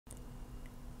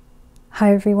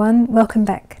Hi everyone, welcome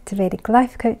back to Vedic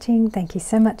Life Coaching. Thank you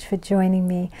so much for joining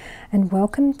me and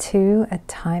welcome to a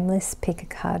timeless pick a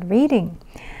card reading.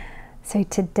 So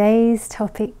today's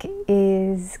topic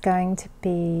is going to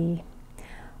be,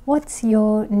 what's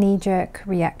your knee-jerk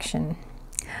reaction?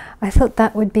 I thought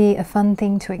that would be a fun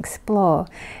thing to explore.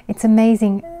 It's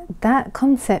amazing, that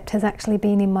concept has actually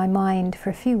been in my mind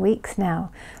for a few weeks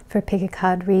now for a pick a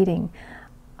card reading.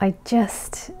 I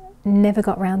just never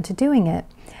got round to doing it.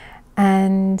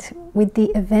 And with the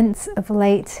events of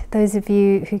late, those of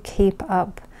you who keep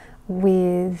up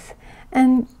with,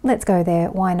 and let's go there,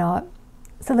 why not,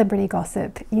 celebrity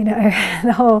gossip, you know,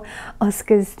 the whole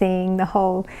Oscars thing, the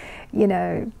whole, you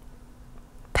know,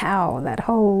 pow, that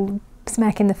whole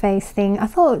smack in the face thing. I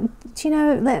thought, you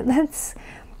know,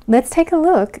 let's take a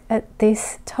look at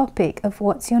this topic of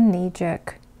what's your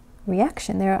knee-jerk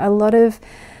reaction. There are a lot of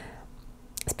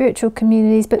spiritual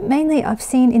communities, but mainly I've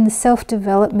seen in the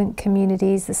self-development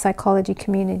communities, the psychology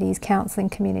communities, counseling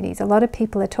communities, a lot of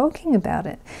people are talking about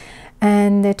it,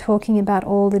 and they're talking about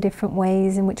all the different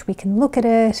ways in which we can look at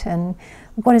it and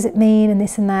what does it mean and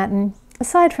this and that. And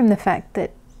aside from the fact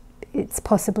that it's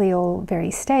possibly all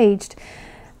very staged,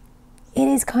 it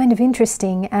is kind of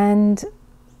interesting, and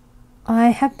I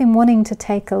have been wanting to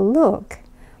take a look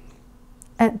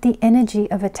at the energy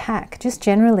of attack just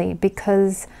generally,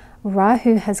 because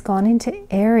Rahu has gone into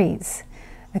Aries,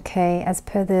 okay, as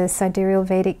per the sidereal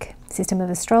Vedic system of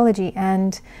astrology,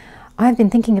 and I've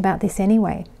been thinking about this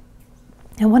anyway.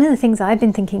 And one of the things I've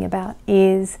been thinking about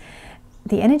is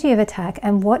the energy of attack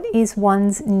and what is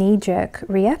one's knee-jerk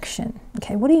reaction.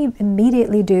 Okay, what do you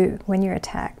immediately do when you're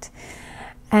attacked?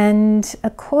 And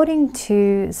according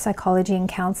to psychology and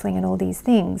counseling and all these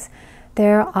things,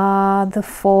 there are the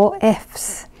 4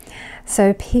 F's.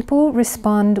 So people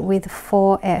respond with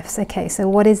 4 F's. Okay, so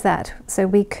what is that? So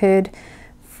we could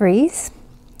freeze,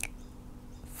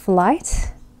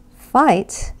 flight,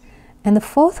 fight, and the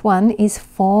 4th one is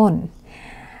fawn.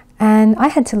 And I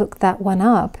had to look that one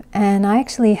up, and I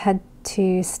actually had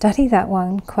to study that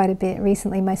one quite a bit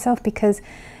recently myself, because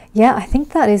yeah, I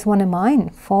think that is one of mine,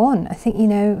 fawn. I think, you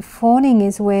know, fawning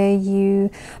is where you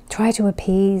try to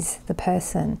appease the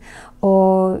person,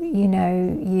 or, you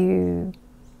know, you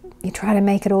try to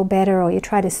make it all better, or you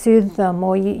try to soothe them,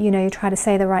 or you know, you try to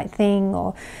say the right thing,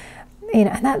 or, you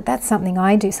know, and that's something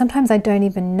I do. Sometimes I don't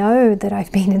even know that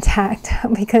I've been attacked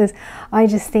because I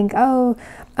just think, oh,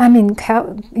 I'm in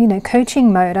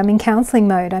coaching mode, I'm in counseling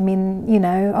mode, I'm in, you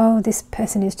know, oh, this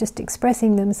person is just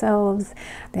expressing themselves,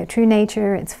 their true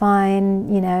nature, it's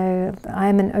fine, you know,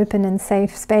 I'm an open and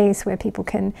safe space where people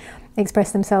can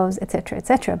express themselves, etc.,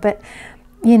 etc. But,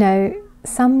 you know,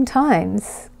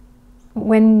 sometimes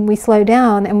when we slow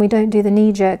down and we don't do the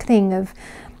knee-jerk thing of,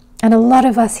 and a lot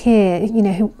of us here, you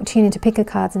know, who tune into picker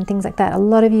cards and things like that, a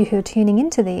lot of you who are tuning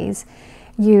into these,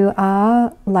 you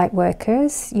are light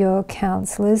workers, you're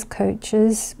counselors,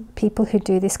 coaches, people who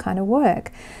do this kind of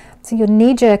work. So your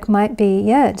knee-jerk might be,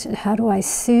 yeah, how do I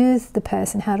soothe the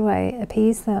person? How do I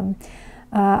appease them?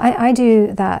 I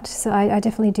do that, so I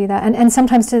definitely do that. And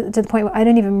sometimes to the point where I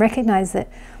don't even recognize that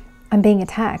I'm being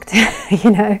attacked,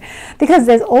 you know, because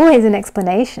there's always an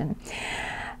explanation.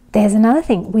 There's another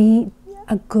thing, we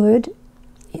are good,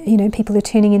 you know, people who are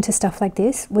tuning into stuff like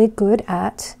this, we're good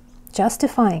at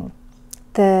justifying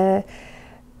the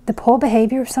poor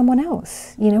behavior of someone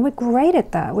else. You know, we're great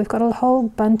at that. We've got a whole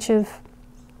bunch of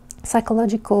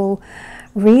psychological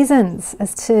reasons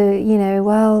as to, you know,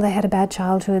 well, they had a bad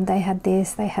childhood, they had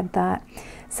this, they had that.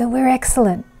 So we're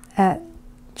excellent at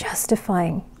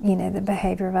justifying, you know, the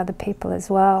behavior of other people as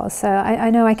well. So I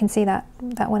know I can see that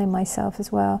one in myself as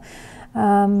well.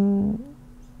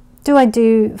 Do I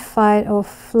do fight or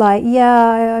flight?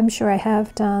 Yeah, I'm sure I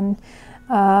have done.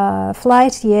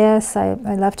 Flight, yes, I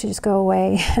love to just go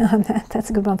away. That's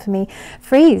a good one for me.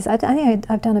 Freeze, I think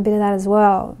I've done a bit of that as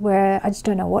well, where I just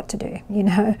don't know what to do, you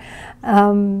know.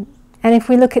 And if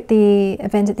we look at the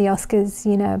event at the Oscars,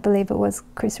 you know, I believe it was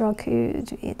Chris Rock who,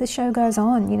 the show goes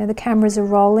on, you know, the cameras are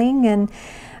rolling, and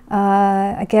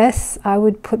I guess I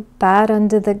would put that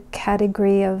under the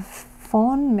category of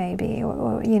fawn maybe,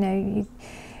 or you know,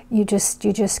 you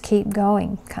just keep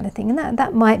going kind of thing. And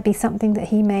that might be something that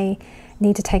he may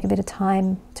need to take a bit of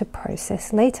time to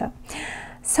process later.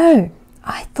 So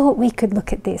I thought we could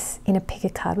look at this in a pick a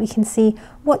card. We can see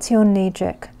what's your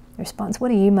knee-jerk response.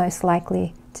 What are you most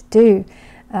likely to do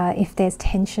if there's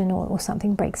tension or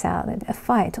something breaks out, a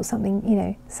fight or something, you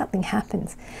know, something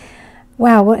happens.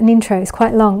 Wow, what an intro. It's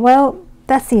quite long. Well,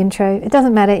 that's the intro. It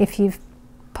doesn't matter if you've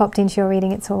popped into your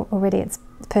reading, it's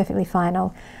perfectly fine.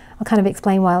 I'll kind of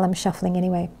explain while I'm shuffling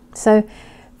anyway. So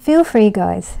Feel free,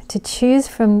 guys, to choose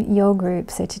from your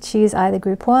group. So to choose either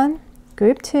group 1,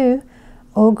 group 2,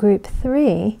 or group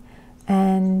 3,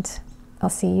 and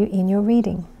I'll see you in your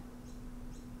reading.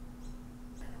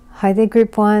 Hi there,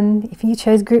 group 1. If you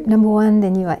chose group number 1,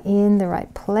 then you are in the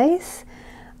right place.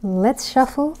 Let's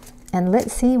shuffle and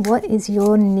let's see what is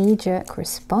your knee-jerk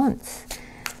response.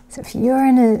 So if you're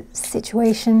in a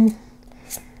situation,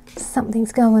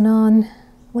 something's going on,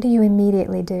 what do you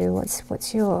immediately do?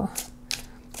 What's your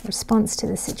response to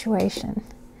the situation?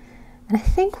 And I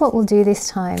think what we'll do this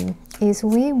time is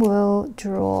we will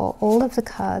draw all of the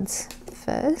cards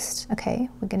first. Okay,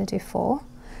 we're going to do 4.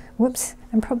 Whoops,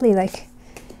 I'm probably like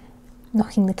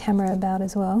knocking the camera about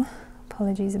as well.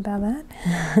 Apologies about that.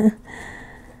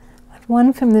 I have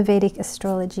one from the Vedic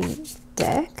Astrology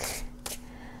Deck.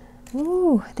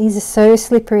 Ooh, these are so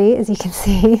slippery, as you can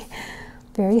see.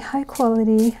 Very high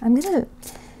quality. I'm going to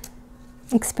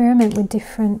experiment with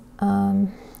different, I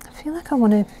feel like I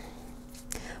want to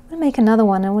make another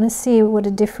one. I want to see what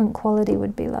a different quality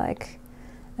would be like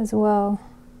as well.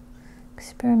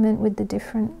 Experiment with the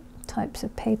different types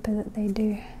of paper that they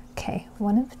do. Okay,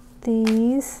 one of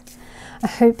these. I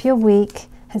hope your week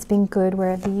has been good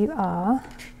wherever you are.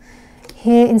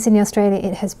 Here in Sydney, Australia,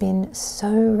 it has been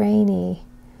so rainy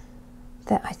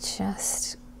that I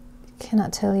just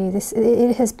cannot tell you.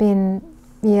 It has been,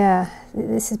 yeah,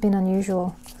 this has been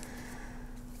unusual.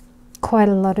 Quite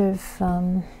a lot of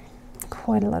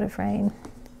rain,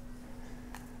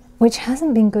 which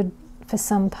hasn't been good for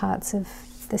some parts of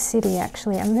the city.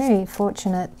 Actually, I'm very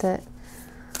fortunate that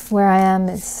where I am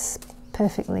is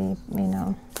perfectly, you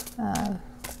know,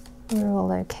 we're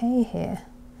all okay here.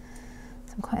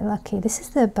 So I'm quite lucky. This is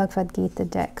the Bhagavad Gita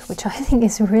deck, which I think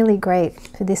is really great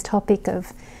for this topic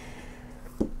of,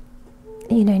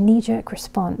 you know, knee-jerk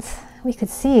response. We could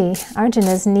see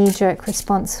Arjuna's knee-jerk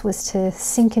response was to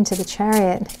sink into the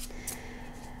chariot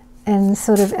and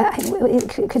sort of,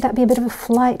 could that be a bit of a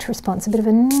flight response, a bit of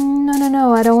a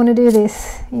no, I don't want to do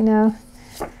this, you know.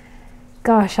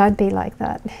 Gosh, I'd be like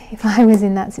that if I was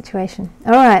in that situation.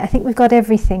 All right, I think we've got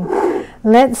everything.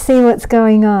 Let's see what's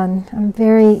going on. I'm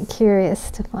very curious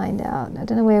to find out. I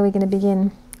don't know where we're going to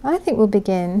begin. I think we'll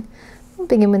begin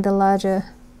with the larger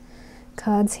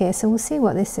cards here. So we'll see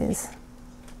what this is.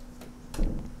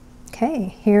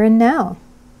 Okay, here and now.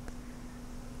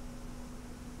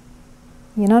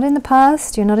 You're not in the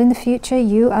past, you're not in the future,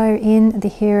 you are in the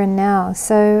here and now.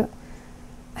 So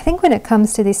I think when it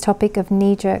comes to this topic of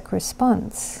knee-jerk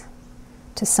response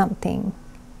to something,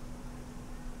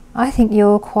 I think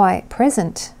you're quite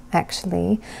present,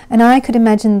 actually. And I could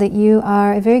imagine that you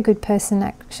are a very good person,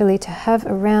 actually, to have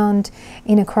around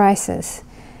in a crisis.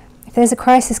 If there's a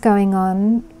crisis going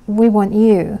on, we want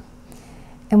you.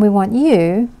 And we want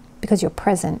you because you're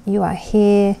present. You are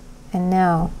here and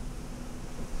now.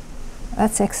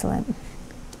 That's excellent.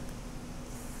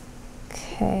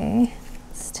 Okay.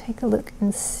 Let's take a look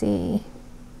and see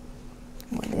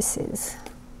what this is.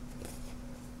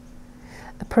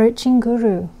 Approaching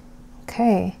Guru.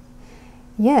 Okay.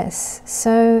 Yes.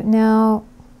 So now,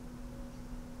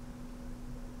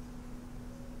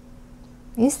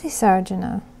 is this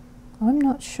Arjuna? I'm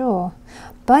not sure.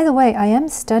 By the way, I am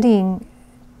studying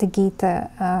the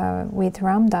Gita with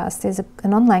Ram Dass. There's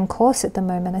an online course at the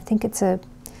moment. I think it's I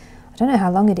don't know how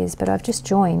long it is, but I've just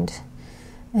joined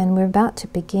and we're about to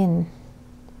begin.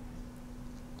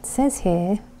 It says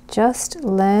here, just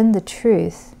learn the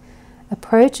truth.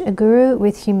 Approach a guru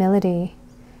with humility.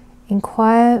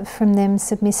 Inquire from them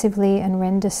submissively and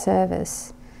render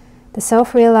service. The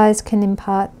self-realized can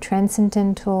impart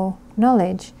transcendental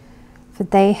knowledge, for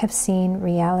they have seen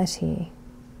reality.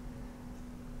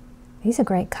 These are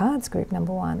great cards, group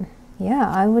number 1. Yeah,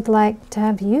 I would like to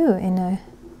have you in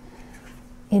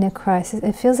a crisis.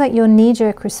 It feels like your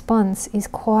knee-jerk response is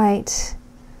grounded.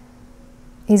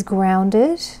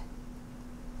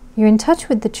 You're in touch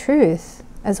with the truth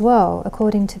as well,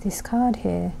 according to this card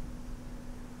here.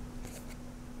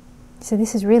 So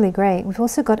this is really great. We've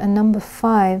also got a number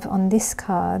 5 on this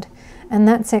card, and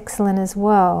that's excellent as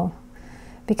well,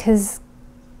 because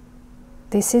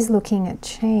this is looking at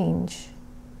change.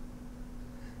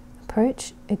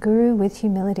 Approach a guru with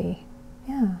humility.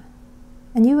 Yeah,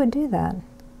 and you would do that.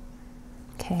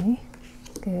 Okay,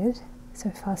 good. So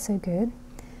far so good.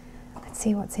 Let's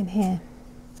see what's in here.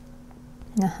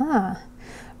 Aha!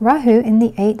 Rahu in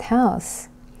the 8th house.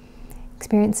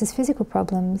 Experiences physical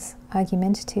problems,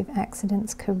 argumentative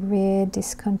accidents, career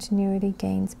discontinuity,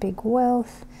 gains big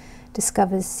wealth,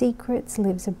 discovers secrets,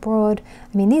 lives abroad.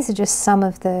 I mean, these are just some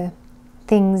of the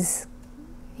things,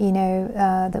 you know,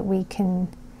 that we can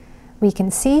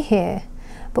see here.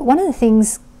 But one of the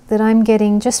things that I'm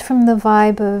getting just from the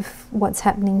vibe of what's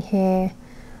happening here,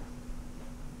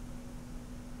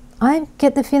 I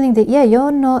get the feeling that, yeah,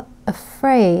 you're not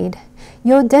afraid.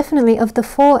 You're definitely, of the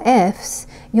 4 Fs,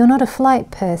 you're not a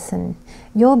flight person.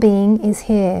 Your being is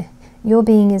here. Your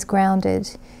being is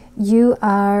grounded. You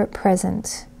are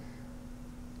present.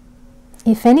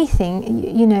 If anything,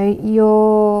 you know,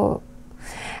 you're...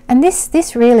 And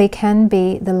this really can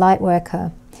be the light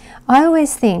worker. I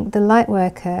always think the light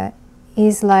worker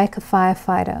is like a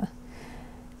firefighter.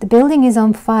 The building is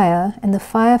on fire and the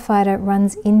firefighter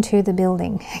runs into the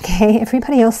building, okay?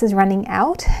 Everybody else is running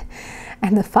out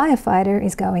and the firefighter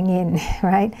is going in,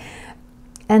 right?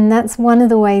 And that's one of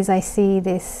the ways I see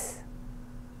this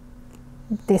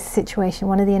situation,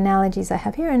 one of the analogies I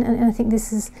have here, and I think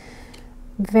this is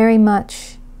very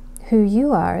much who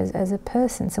you are as a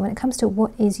person. So when it comes to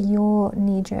what is your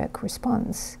knee-jerk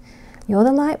response, you're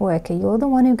the light worker, you're the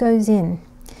one who goes in.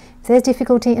 If there's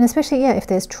difficulty, and especially, yeah, if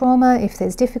there's trauma, if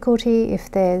there's difficulty,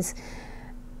 if there's,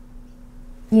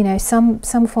 you know, some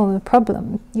form of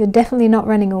problem, you're definitely not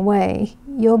running away.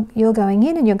 You're going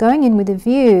in, and you're going in with a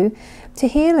view to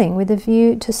healing, with a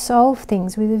view to solve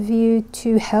things, with a view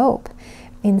to help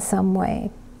in some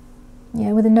way. You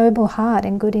know, with a noble heart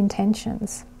and good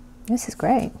intentions. This is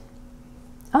great.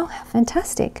 Oh, how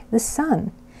fantastic. The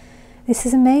sun. This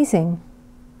is amazing.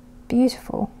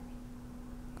 Beautiful.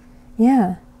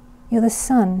 Yeah, you're the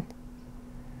sun.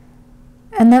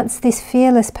 And that's this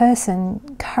fearless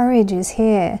person. Courage is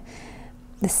here.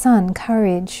 The sun,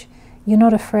 courage. You're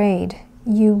not afraid.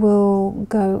 You will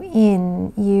go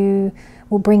in. You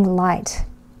will bring light.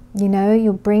 You know,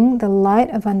 you'll bring the light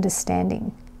of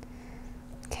understanding.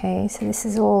 Okay, so this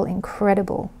is all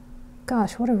incredible.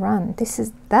 Gosh, what a run.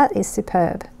 That is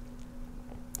superb.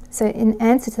 So in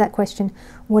answer to that question,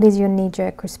 what is your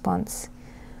knee-jerk response?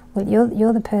 Well,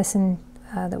 you're the person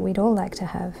that we'd all like to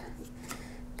have.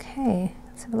 Okay,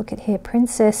 let's have a look at here.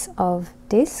 Princess of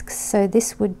Discs. So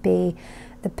this would be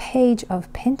the Page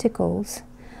of Pentacles.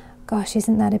 Gosh,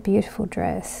 isn't that a beautiful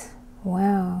dress?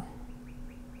 Wow.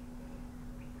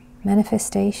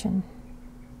 Manifestation.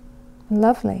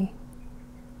 Lovely.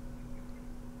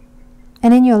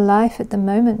 And in your life at the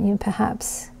moment, you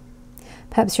perhaps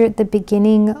you're at the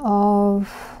beginning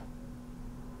of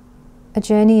a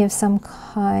journey of some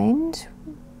kind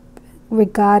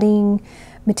regarding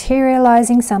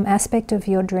materializing some aspect of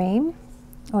your dream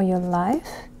or your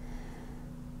life.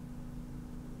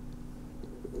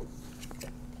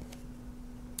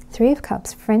 Three of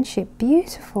Cups, friendship,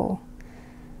 beautiful.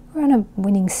 We're on a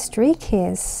winning streak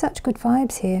here. Such good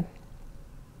vibes here.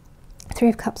 Three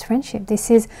of Cups, friendship.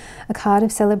 This is a card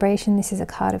of celebration. This is a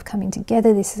card of coming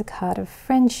together. This is a card of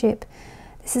friendship.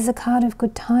 This is a card of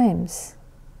good times.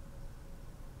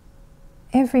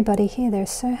 Everybody here, they're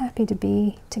so happy to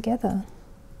be together.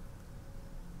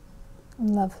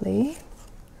 Lovely.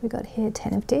 We got here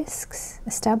 10 of Discs,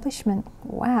 establishment.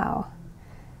 Wow.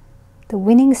 The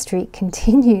winning streak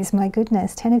continues, my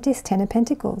goodness. 10 of Discs, 10 of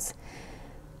Pentacles.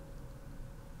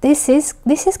 This is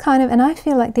kind of, and I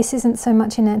feel like this isn't so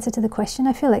much an answer to the question.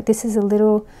 I feel like this is a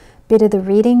little bit of the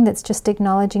reading that's just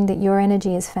acknowledging that your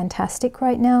energy is fantastic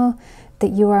right now,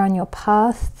 that you are on your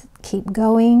path, keep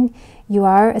going, you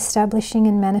are establishing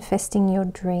and manifesting your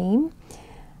dream.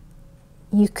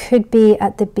 You could be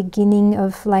at the beginning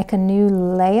of like a new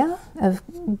layer of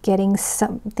getting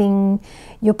something,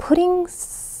 you're putting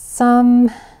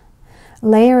some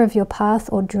layer of your path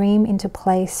or dream into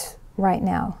place right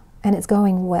now. And it's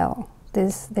going well.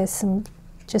 There's some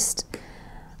just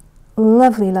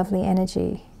lovely, lovely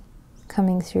energy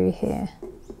coming through here.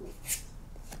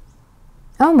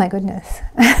 Oh my goodness.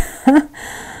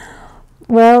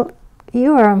 Well,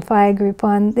 you are on fire, group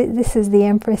 1. This is the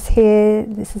Empress here.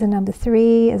 This is a number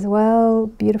 3 as well.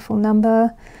 Beautiful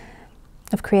number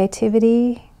of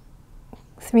creativity.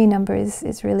 3 number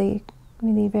is really,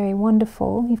 really very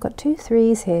wonderful. You've got 2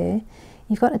 3s here.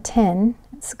 You've got a 10.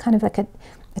 It's kind of like a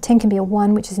 10 can be a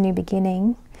 1, which is a new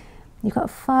beginning. You've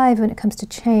got 5 when it comes to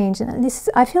change. And this,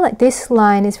 I feel like this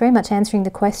line is very much answering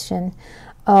the question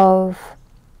of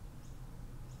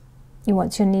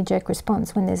what's your knee-jerk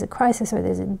response when there's a crisis or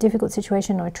there's a difficult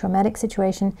situation or a traumatic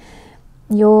situation.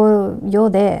 You're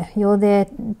there. You're there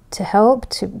to help,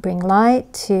 to bring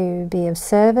light, to be of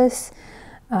service.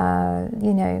 You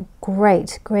know,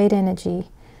 great energy.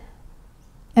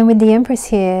 And with the Empress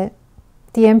here,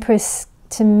 the Empress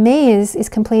to me is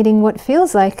completing what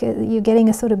feels like you're getting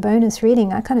a sort of bonus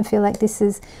reading. I kind of feel like this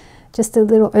is just a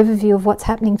little overview of what's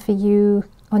happening for you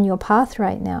on your path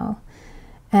right now.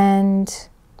 And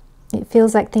it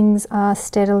feels like things are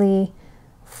steadily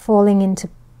falling into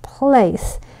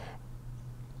place.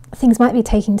 Things might be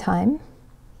taking time.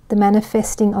 the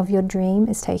manifesting of your dream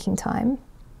is taking time.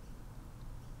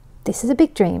 This is a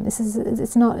big dream.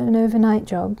 It's not an overnight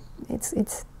job.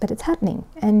 But it's happening,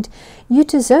 and you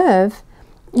deserve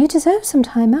some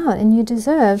time out, and you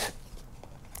deserve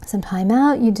some time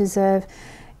out. You deserve,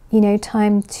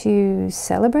 time to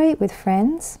celebrate with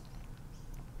friends.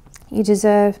 You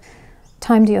deserve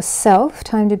time to yourself,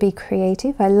 time to be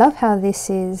creative. I love how this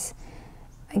is,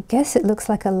 I guess it looks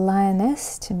like a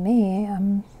lioness to me.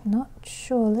 I'm not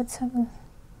sure. Let's have a...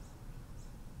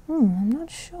 I'm not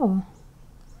sure.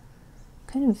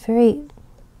 Kind of very,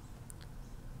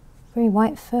 very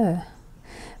white fur.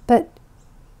 But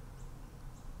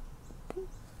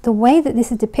the way that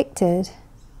this is depicted,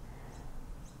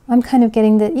 I'm kind of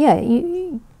getting that, yeah,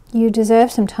 you deserve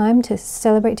some time to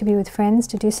celebrate, to be with friends,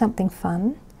 to do something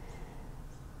fun.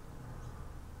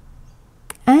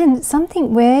 And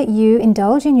something where you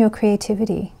indulge in your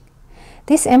creativity.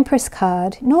 This Empress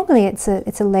card, normally it's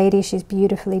a lady, she's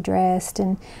beautifully dressed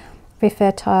and very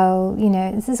fertile,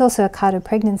 this is also a card of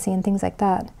pregnancy and things like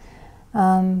that.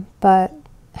 But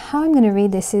how I'm going to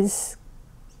read this is,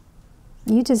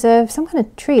 you deserve some kind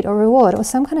of treat or reward or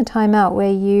some kind of time out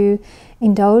where you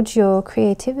indulge your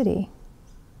creativity.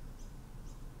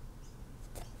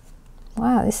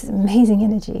 Wow, this is amazing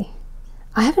energy.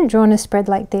 I haven't drawn a spread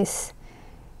like this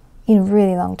in a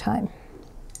really long time.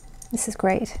 This is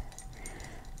great.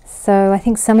 So I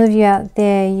think some of you out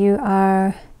there, you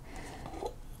are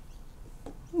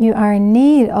in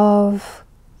need of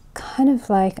kind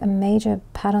of like a major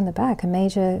pat on the back, a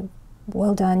major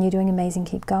well done, you're doing amazing,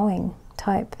 keep going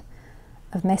type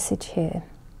of message here.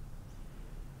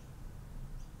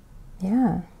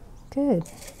 Yeah, good.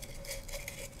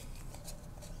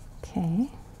 Okay,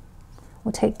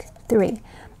 we'll take 3.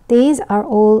 These are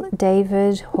all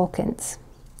David Hawkins,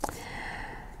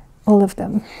 all of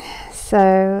them.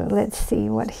 So let's see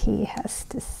what he has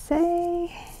to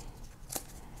say.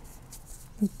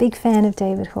 Big fan of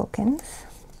David Hawkins.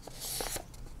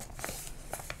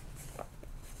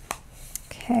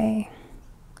 Okay.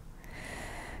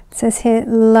 It says here,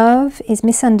 love is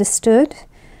misunderstood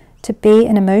to be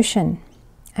an emotion.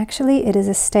 Actually, it is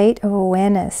a state of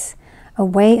awareness, a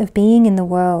way of being in the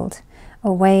world,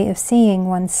 a way of seeing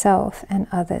oneself and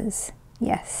others.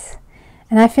 Yes.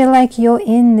 And I feel like you're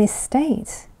in this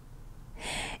state.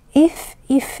 If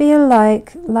you feel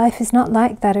like life is not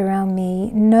like that around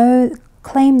me,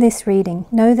 claim this reading.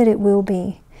 Know that it will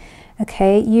be.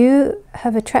 Okay, you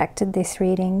have attracted this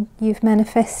reading. You've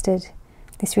manifested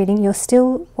this reading. You're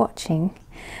still watching.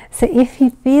 So if you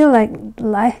feel like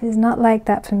life is not like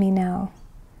that for me now,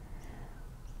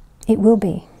 it will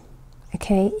be.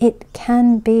 Okay, it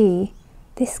can be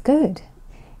this good.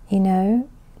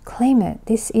 Claim it.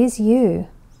 This is you.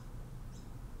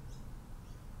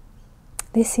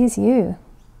 This is you.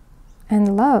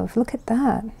 And love, look at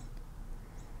that.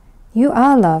 You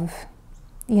are love,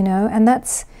 and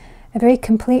that's a very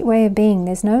complete way of being.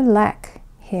 There's no lack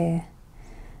here.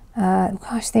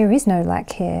 Gosh, there is no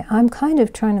lack here. I'm kind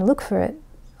of trying to look for it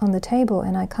on the table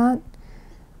and I can't,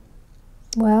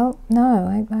 well,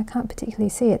 no, I can't particularly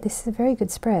see it. This is a very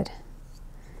good spread.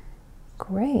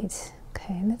 Great.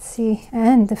 Okay, let's see.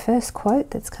 And the first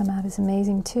quote that's come out is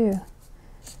amazing too.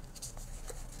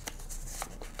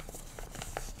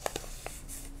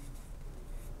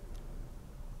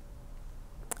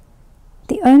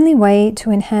 The only way to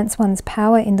enhance one's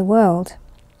power in the world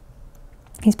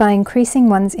is by increasing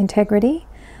one's integrity,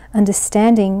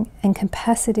 understanding, and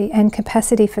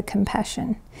capacity for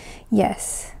compassion.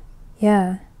 Yes,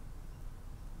 yeah.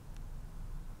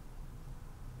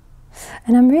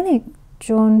 And I'm really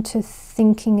drawn to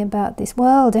thinking about this,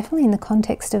 well, definitely in the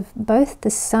context of both the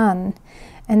Sun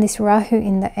and this Rahu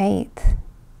in the 8th.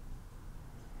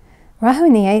 Rahu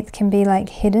in the 8th can be like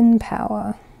hidden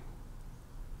power.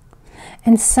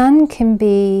 And Sun can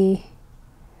be,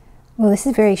 well, this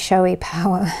is very showy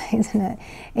power, isn't it?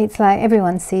 It's like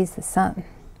everyone sees the Sun.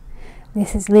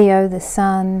 This is Leo, the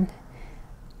Sun,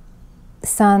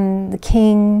 the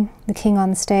king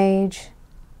on stage.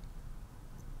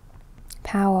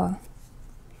 Power.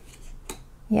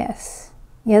 Yes.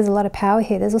 Yeah, there's a lot of power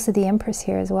here. There's also the Empress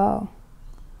here as well.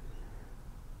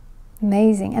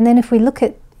 Amazing. And then if we look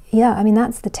at, yeah, I mean,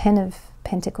 that's the 10 of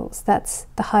Pentacles. That's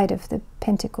the height of the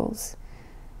Pentacles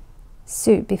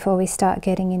suit before we start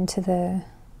getting into the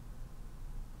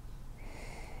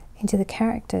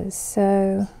characters.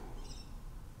 So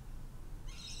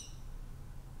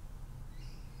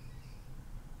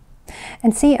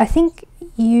and see, I think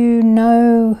you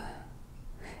know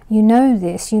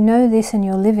this and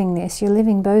you're living this. You're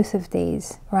living both of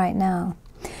these right now,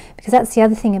 because that's the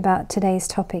other thing about today's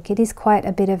topic. It is quite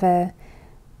a bit of a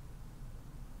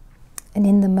an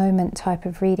in-the-moment type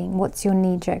of reading. What's your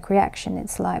knee-jerk reaction?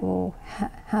 It's like, well,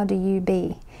 how do you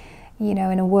be, you know,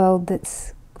 in a world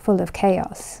that's full of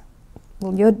chaos?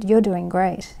 Well, you're doing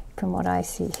great from what I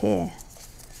see here.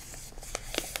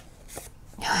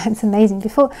 It's amazing.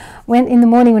 In the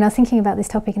morning when I was thinking about this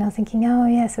topic, and I was thinking, oh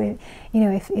yes, you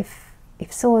know,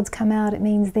 if swords come out, it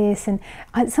means this. And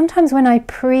sometimes when I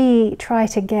try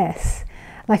to guess,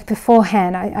 like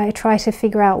beforehand, I try to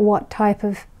figure out what type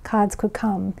of cards could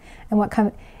come and what kind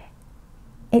of,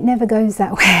 it never goes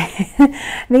that way.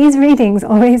 These readings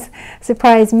always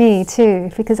surprise me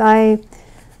too, because I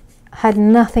had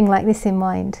nothing like this in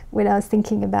mind when I was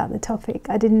thinking about the topic.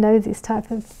 I didn't know this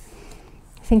type of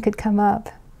thing could come up.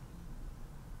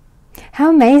 How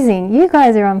amazing. You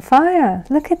guys are on fire.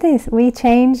 Look at this. We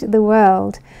change the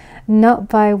world not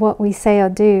by what we say or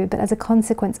do, but as a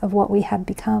consequence of what we have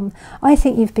become. I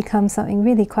think you've become something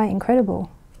really quite incredible,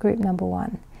 group number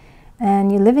 1.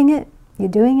 And you're living it, you're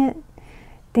doing it.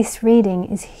 This reading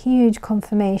is huge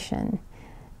confirmation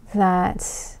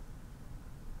that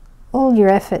all your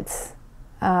efforts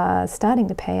are starting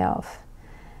to pay off.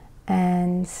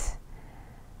 And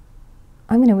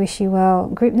I'm going to wish you well.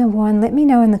 Group number 1, let me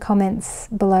know in the comments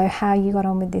below how you got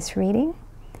on with this reading.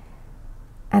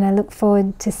 And I look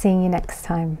forward to seeing you next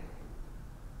time.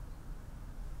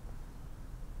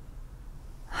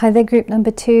 Hi there, group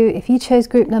number 2. If you chose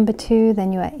group number 2,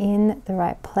 then you are in the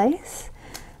right place.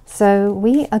 So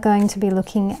we are going to be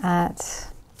looking at,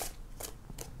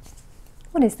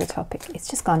 what is the topic? It's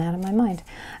just gone out of my mind.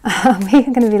 We are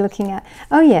going to be looking at,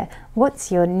 oh yeah,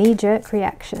 what's your knee-jerk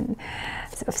reaction?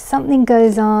 So if something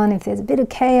goes on, if there's a bit of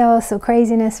chaos or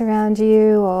craziness around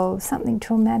you, or something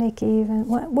traumatic even,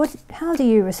 how do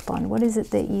you respond? What is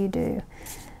it that you do?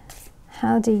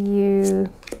 How do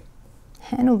you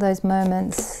handle those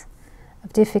moments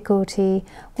of difficulty?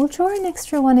 We'll draw an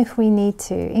extra one if we need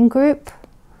to. In group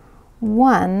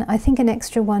 1, I think an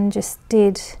extra one just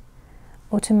did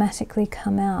automatically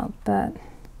come out, but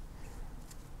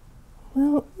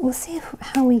we'll see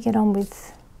how we get on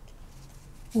with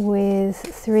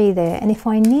 3 there. And if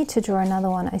I need to draw another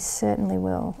one, I certainly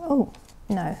will. Oh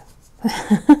no.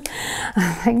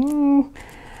 I'm like,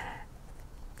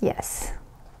 yes.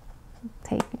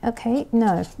 Okay,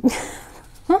 no.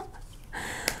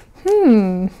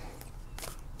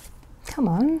 Come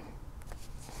on.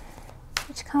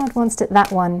 Which card wants to?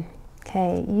 That one.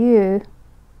 Okay, you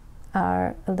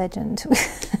are a legend.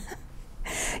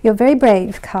 You're very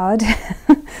brave, card.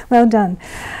 Well done.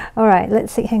 All right,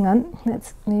 let's see. Hang on.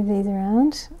 Let's move these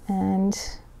around, and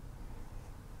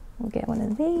we'll get one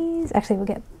of these. Actually, we'll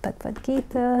get Bhagavad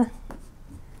Gita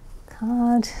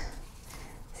card.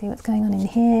 See what's going on in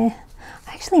here.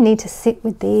 I actually need to sit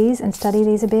with these and study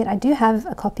these a bit. I do have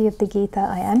a copy of the Gita.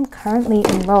 I am currently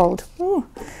enrolled. Ooh,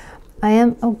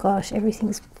 oh gosh,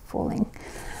 everything's falling.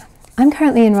 I'm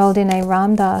currently enrolled in a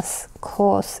Ram Dass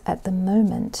course at the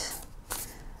moment,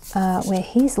 where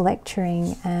he's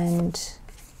lecturing and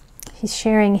he's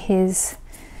sharing his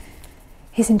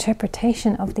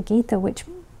interpretation of the Gita, which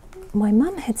my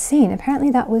mum had seen.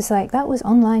 Apparently that was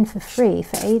online for free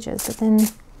for ages, but then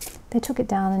they took it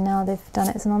down and now they've done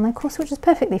it as an online course, which is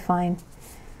perfectly fine.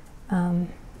 And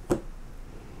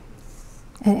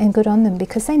good on them,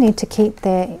 because they need to keep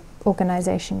their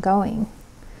organization going.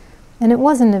 And it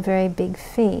wasn't a very big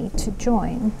fee to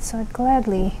join, so I'd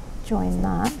gladly join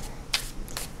that.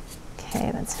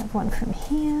 Okay, let's have one from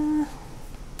here.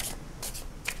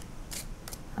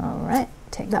 All right,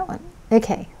 take that one.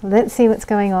 Okay, let's see what's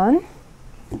going on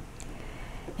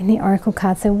in the oracle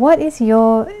card. So what is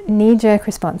your knee-jerk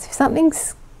response? If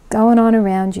something's going on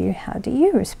around you, how do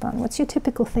you respond? What's your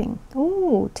typical thing?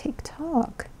 Oh,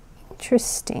 tick-tock.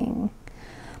 Interesting.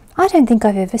 I don't think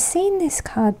I've ever seen this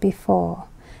card before.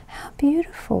 How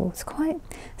beautiful. It's quite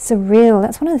surreal.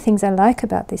 That's one of the things I like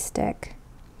about this deck.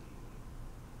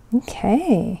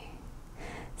 Okay.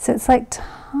 So it's like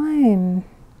time.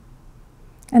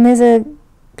 And there's a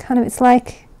kind of, it's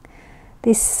like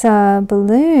this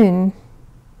balloon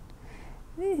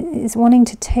is wanting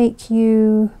to take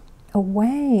you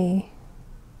away.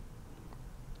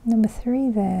 Number 3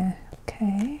 there.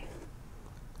 Okay.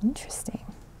 Interesting.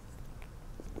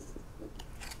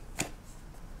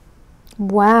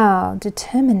 Wow,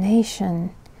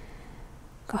 determination.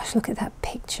 Gosh, look at that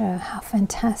picture. How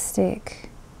fantastic.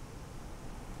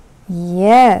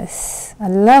 Yes, I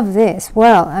love this.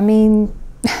 Well, I mean,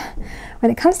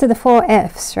 when it comes to the 4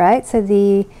 Fs, right? So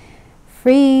the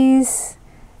freeze,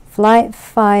 flight,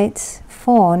 fight,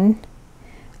 fawn.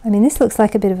 I mean, this looks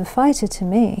like a bit of a fighter to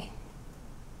me.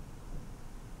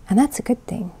 And that's a good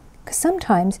thing. Because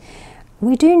sometimes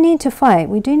we do need to fight.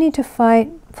 We do need to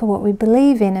fight for what we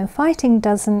believe in, and fighting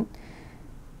doesn't,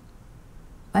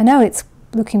 I know it's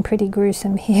looking pretty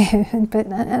gruesome here, but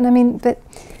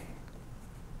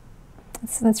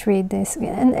let's read this,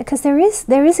 and because there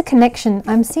is a connection.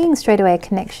 I'm seeing straight away a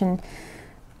connection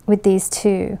with these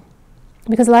two,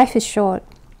 because life is short,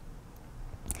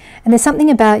 and there's something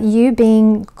about you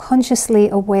being consciously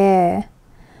aware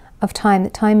of time,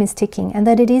 that time is ticking, and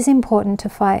that it is important to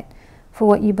fight for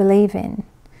what you believe in.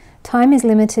 Time is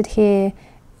limited here.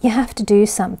 You have to do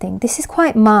something. This is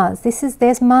quite Mars.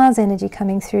 There's Mars energy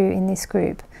coming through in this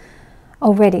group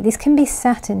already. This can be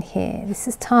Saturn here. This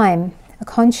is time, a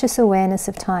conscious awareness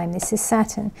of time. This is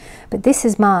Saturn, but this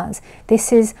is Mars.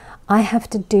 This is, I have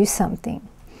to do something.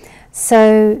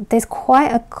 So there's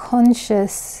quite a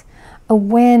conscious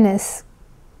awareness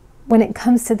when it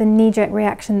comes to the knee-jerk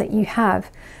reaction that you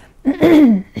have.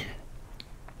 You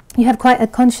have quite a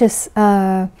conscious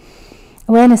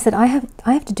awareness that I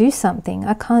have to do something.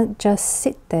 I can't just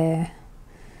sit there.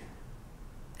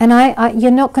 And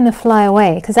you're not going to fly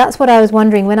away, because that's what I was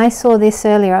wondering when I saw this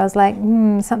earlier. I was like,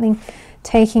 something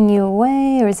taking you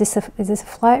away, or is this a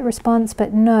flight response?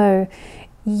 But no,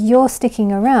 you're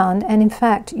sticking around, and in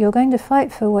fact you're going to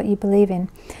fight for what you believe in.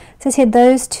 It says here,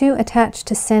 those too attached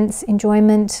to sense,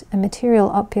 enjoyment and material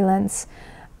opulence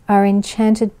are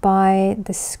enchanted by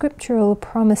the scriptural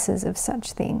promises of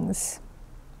such things.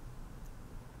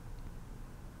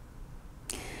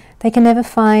 They can never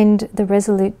find the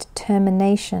resolute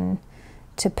determination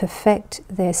to perfect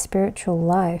their spiritual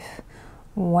life.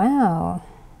 Wow.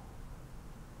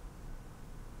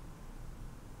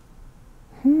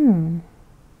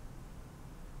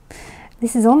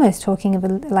 This is almost talking of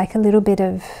like a little bit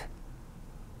of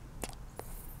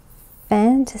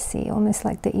fantasy, almost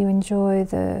like that you enjoy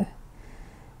the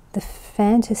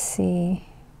fantasy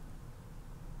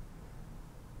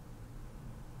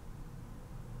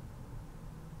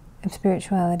of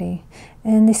spirituality.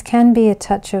 And this can be a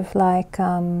touch of like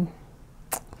Virgo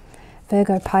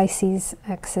Pisces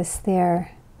axis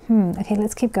there. Okay,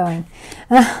 let's keep going.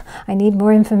 I need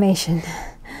more information.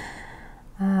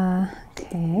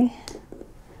 Okay.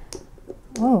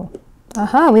 Oh,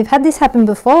 aha, we've had this happen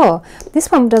before. This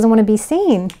one doesn't want to be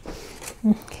seen.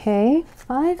 Okay,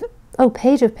 5. Oh,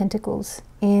 Page of Pentacles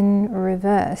in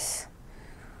reverse.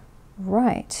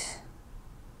 Right.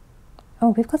 Oh,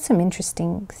 we've got some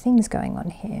interesting things going on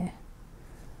here.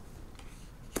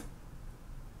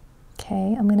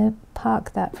 Okay, I'm going to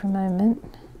park that for a moment.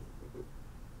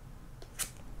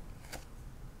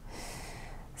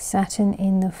 Saturn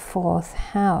in the 4th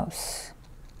house.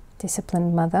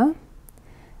 Disciplined mother.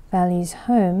 Values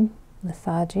home.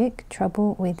 Lethargic.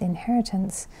 Trouble with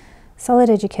inheritance. Solid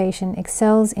education.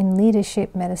 Excels in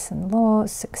leadership, medicine, law.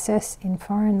 Success in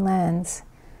foreign lands.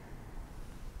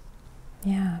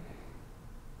 Yeah.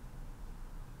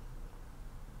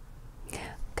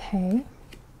 Okay.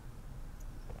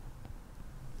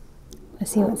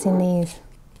 Let's see what's in these.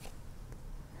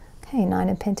 Okay, 9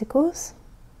 of Pentacles.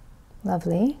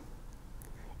 Lovely.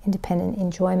 Independent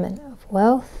enjoyment of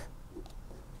wealth.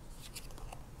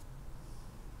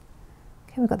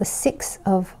 Okay, we've got the 6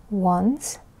 of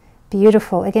Wands.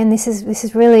 Beautiful. Again, this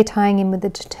is really tying in with the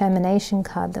determination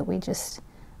card that we just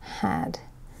had.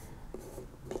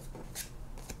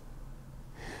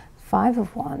 5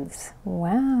 of Wands.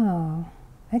 Wow.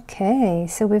 Okay,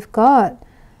 so we've got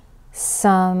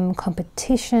some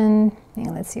competition.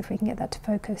 Now let's see if we can get that to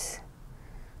focus.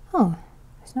 Oh,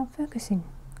 it's not focusing.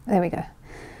 There we go.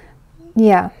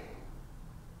 Yeah.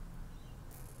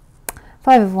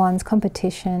 5 of Wands,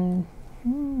 competition.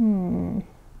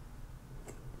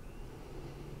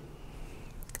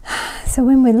 So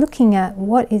when we're looking at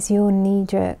what is your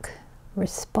knee-jerk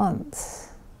response,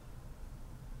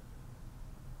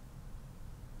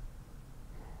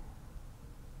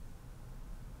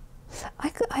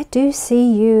 I do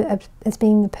see you as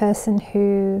being the person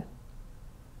who,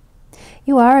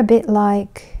 you are a bit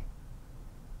like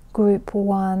Group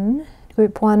 1.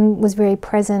 Group 1 was very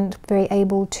present, very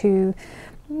able to,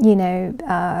 you know,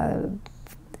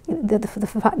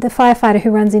 the firefighter who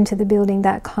runs into the building,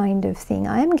 that kind of thing.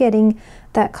 I am getting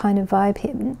that kind of vibe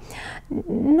here.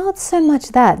 Not so much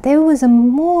that. There was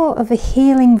more of a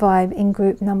healing vibe in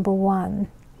group number 1.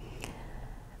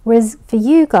 Whereas for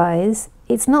you guys,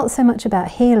 it's not so much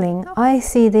about healing. I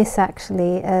see this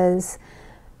actually as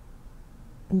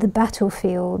the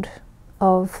battlefield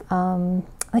of,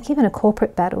 like even a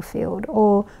corporate battlefield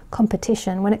or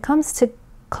competition. When it comes to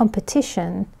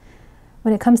competition,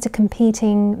 when it comes to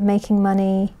competing, making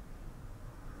money,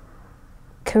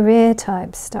 career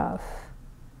type stuff,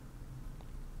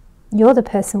 you're the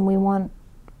person we want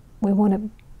to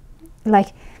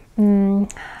like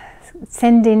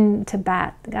send in to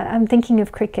bat. I'm thinking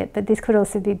of cricket, but this could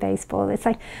also be baseball. It's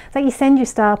like you send your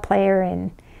star player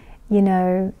in, you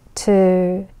know,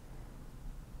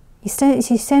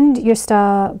 you send your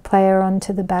star player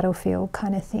onto the battlefield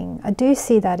kind of thing. I do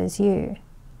see that as you.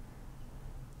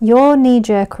 Your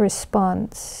knee-jerk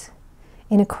response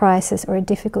in a crisis or a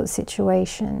difficult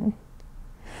situation,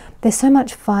 there's so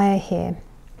much fire here.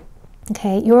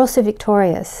 Okay, you're also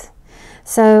victorious.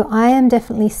 So I am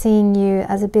definitely seeing you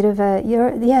as a bit of a,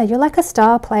 you're like a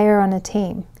star player on a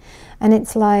team. And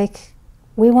it's like,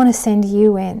 we want to send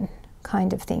you in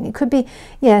kind of thing. It could be,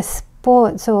 yes,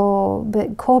 sports or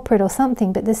but corporate or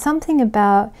something, but there's something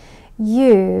about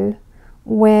you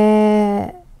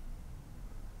where,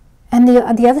 and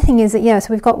the other thing is that,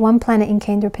 so we've got one planet in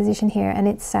Kendra position here, and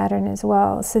it's Saturn as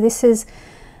well. So this is,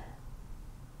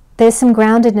 there's some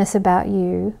groundedness about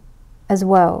you as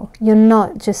well. You're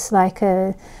not just like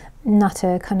a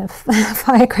nutter kind of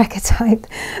firecracker type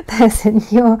person.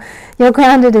 You're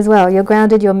grounded as well. You're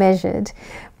grounded, you're measured.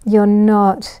 You're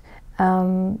not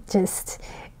just,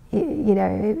 you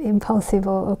know, impulsive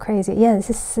or crazy. Yeah, there's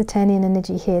this Saturnian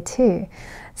energy here too.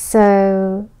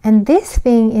 So, and this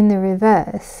being in the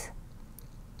reverse,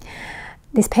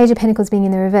 this Page of Pentacles being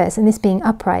in the reverse and this being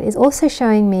upright is also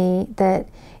showing me that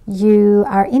you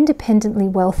are independently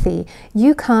wealthy.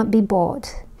 You can't be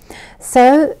bought.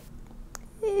 So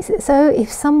if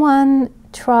someone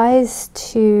tries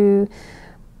to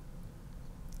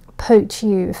poach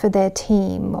you for their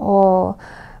team, or,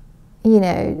 you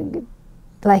know,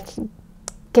 like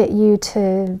get you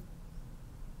to,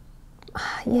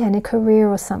 in a career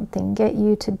or something, get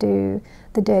you to do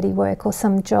the dirty work or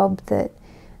some job that,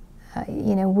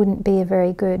 you know, wouldn't be a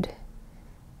very good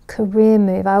career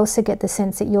move. I also get the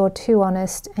sense that you're too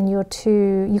honest and you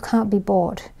can't be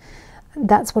bought.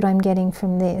 That's what I'm getting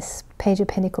from this Page of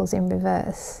Pentacles in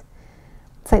reverse.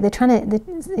 It's like they're trying to,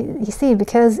 you see,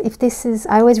 because if this is,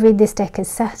 I always read this deck as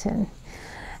Saturn,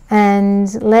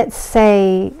 and let's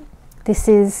say this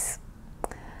is,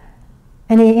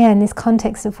 and in this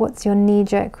context of what's your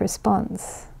knee-jerk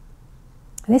response,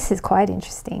 this is quite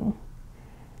interesting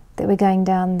that we're going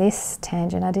down this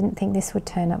tangent. I didn't think this would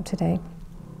turn up today.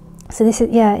 So this is,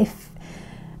 if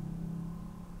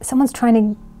someone's trying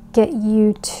to get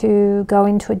you to go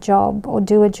into a job or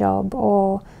do a job,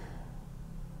 or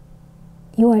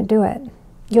you won't do it.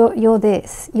 You're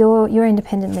this. You're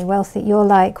independently wealthy. You're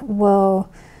like, well,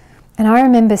 and I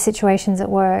remember situations at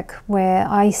work where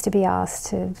I used to be asked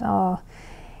to,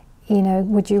 you know,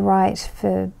 would you write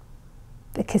for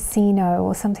a casino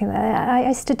or something like that? I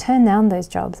used to turn down those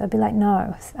jobs. I'd be like,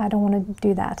 no, I don't want to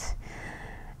do that.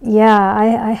 Yeah,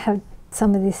 I have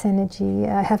some of this energy.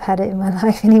 I have had it in my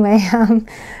life anyway.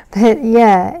 But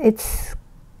yeah,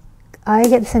 I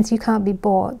get the sense you can't be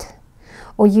bought,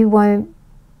 or you won't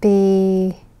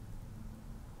be,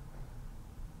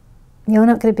 you're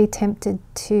not going to be tempted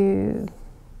to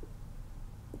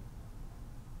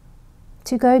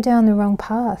go down the wrong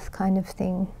path kind of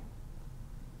thing.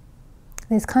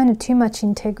 There's kind of too much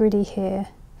integrity here.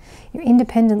 You're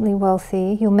independently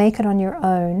wealthy. You'll make it on your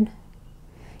own.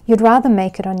 You'd rather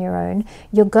make it on your own.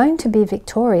 You're going to be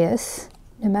victorious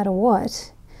no matter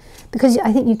what, because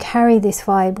I think you carry this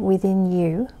vibe within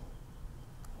you.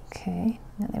 Okay,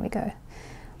 there we go.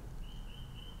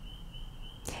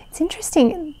 It's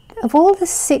interesting, of all the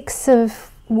Six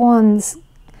of Wands,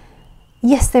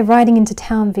 yes, they're riding into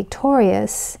town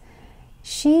victorious.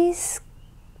 She's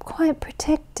quite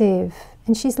protective,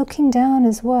 and she's looking down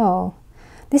as well.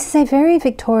 This is a very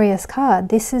victorious card.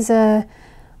 This is a,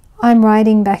 I'm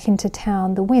riding back into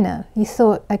town the winner. You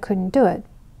thought I couldn't do it,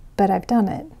 but I've done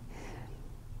it.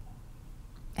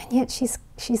 And yet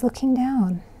she's looking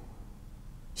down.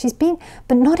 She's being,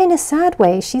 but not in a sad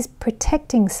way. She's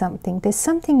protecting something. There's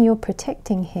something you're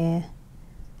protecting here.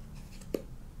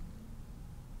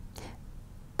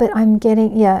 But I'm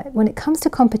getting, when it comes to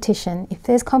competition, if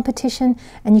there's competition,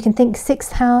 and you can think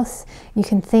sixth house, you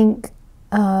can think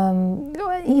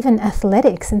even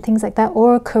athletics and things like that,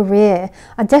 or a career.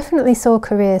 I definitely saw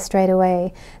career straight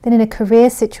away. Then in a career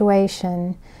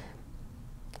situation,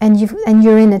 and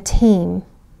you're in a team,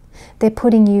 they're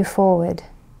putting you forward.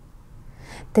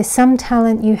 There's some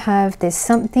talent you have, there's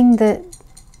something that,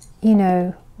 you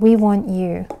know, we want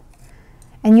you.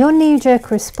 And your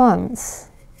knee-jerk response,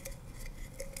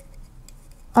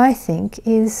 I think,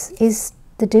 is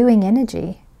the doing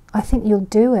energy. I think you'll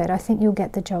do it. I think you'll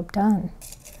get the job done.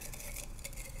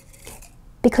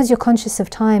 Because you're conscious of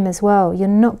time as well. You're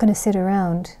not going to sit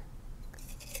around.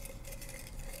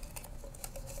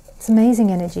 It's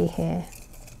amazing energy here.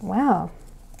 Wow.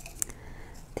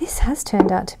 this has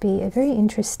turned out to be a very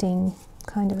interesting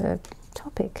kind of a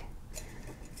topic.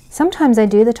 Sometimes I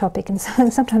do the topic and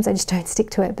sometimes I just don't stick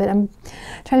to it, but I'm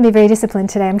trying to be very disciplined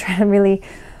today. I'm trying to really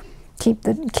keep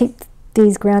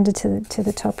these grounded to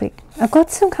the topic. I've got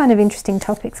some kind of interesting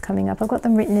topics coming up. I've got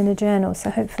them written in a journal, so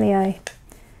hopefully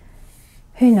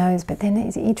who knows, but then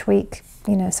each week,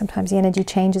 you know, sometimes the energy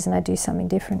changes and I do something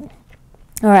different.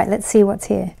 All right, let's see what's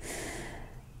here.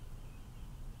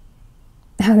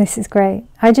 Oh, this is great.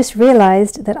 I just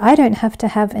realized that I don't have to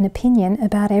have an opinion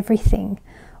about everything.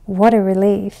 What a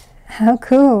relief. How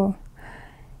cool.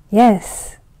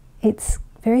 Yes, it's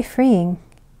very freeing.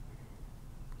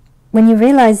 When you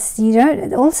realize you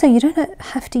don't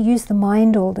have to use the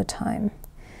mind all the time.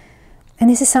 And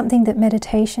this is something that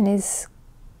meditation is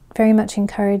very much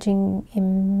encouraging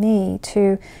in me,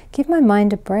 to give my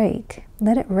mind a break,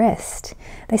 let it rest.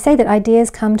 They say that ideas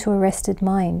come to a rested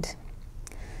mind.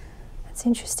 That's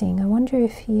interesting. I wonder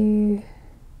if you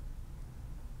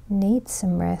need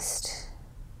some rest.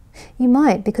 You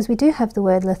might, because we do have the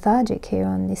word lethargic here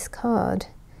on this card.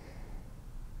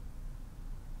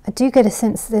 I do get a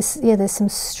sense there's some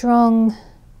strong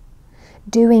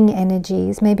doing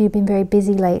energies. Maybe you've been very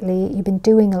busy lately, you've been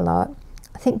doing a lot.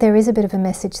 I think there is a bit of a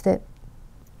message that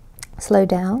slow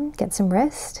down, get some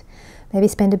rest, maybe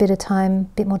spend a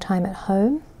bit more time at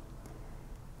home.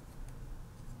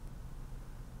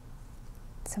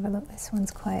 Let's have a look. This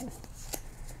one's quite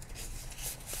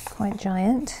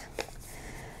giant.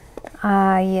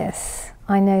 Ah, yes,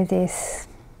 I know this.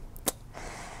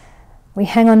 We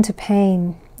hang on to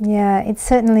pain. Yeah, it's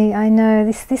certainly, I know,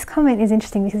 this comment is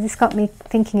interesting because this got me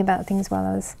thinking about things while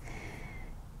I was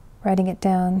writing it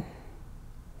down.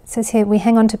 It says here, we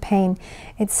hang on to pain.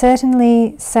 It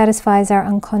certainly satisfies our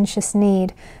unconscious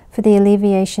need for the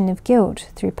alleviation of guilt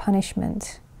through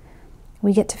punishment.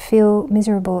 We get to feel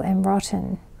miserable and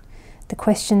rotten. The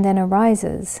question then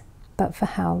arises, but for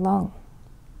how long?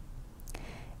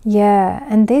 Yeah,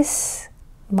 and this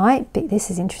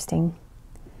is interesting.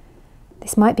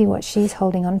 This might be what she's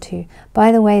holding on to.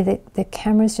 By the way, the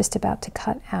camera's just about to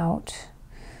cut out,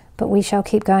 but we shall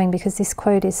keep going because this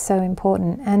quote is so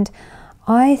important. And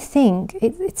I think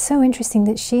it's so interesting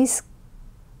that she's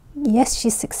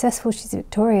successful, she's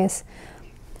victorious.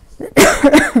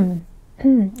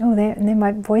 Oh, there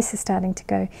my voice is starting to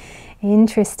go.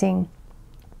 Interesting.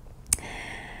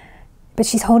 But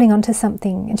she's holding on to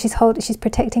something, and she's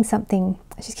protecting something.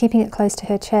 She's keeping it close to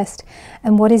her chest.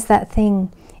 And what is that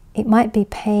thing? It might be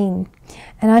pain.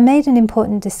 And I made an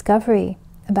important discovery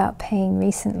about pain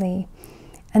recently.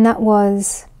 And that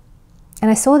was, and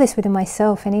I saw this within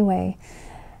myself anyway,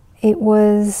 it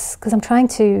was because I'm trying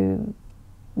to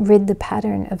rid the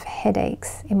pattern of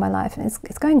headaches in my life. And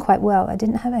it's going quite well. I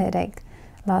didn't have a headache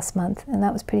last month, and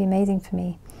that was pretty amazing for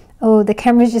me. Oh, the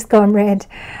camera's just gone red.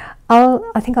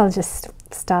 I think I'll just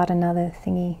start another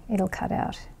thingy. It'll cut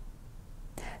out.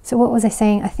 So what was I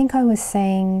saying? I think I was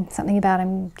saying something about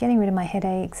I'm getting rid of my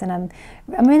headaches, and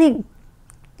I'm really,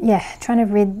 trying to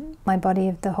rid my body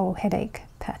of the whole headache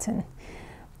pattern.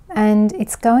 And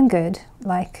it's going good.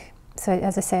 So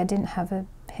as I say, I didn't have a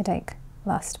headache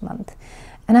last month.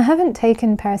 And I haven't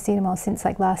taken paracetamol since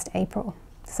last April.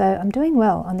 So I'm doing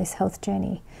well on this health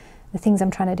journey, the things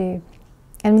I'm trying to do.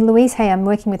 And Louise Hay, I'm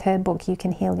working with her book, You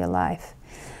Can Heal Your Life.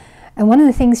 And one of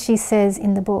the things she says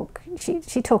in the book,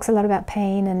 she talks a lot about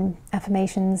pain and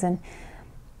affirmations. And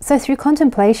so through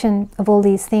contemplation of all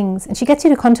these things, and she gets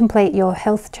you to contemplate your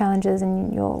health challenges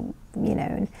and your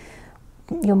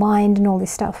mind and all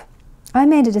this stuff. I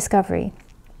made a discovery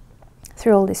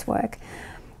through all this work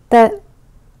that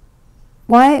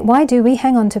why do we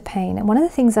hang on to pain? And one of the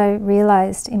things I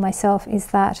realized in myself is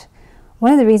that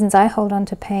one of the reasons I hold on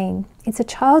to pain, it's a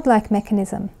childlike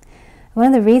mechanism. One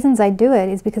of the reasons I do it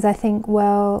is because I think,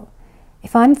 well,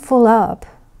 if I'm full up,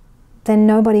 then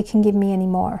nobody can give me any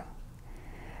more.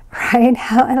 Right?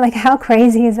 How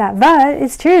crazy is that? But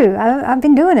it's true. I've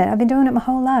been doing it. I've been doing it my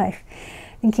whole life.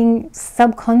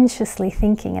 Subconsciously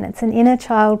thinking, and it's an inner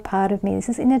child part of me. This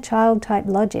is inner child type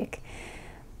logic,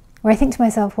 where I think to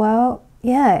myself, well,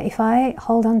 yeah, if I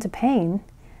hold on to pain,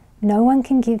 no one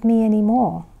can give me any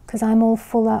more because I'm all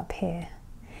full up here.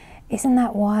 Isn't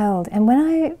that wild? And when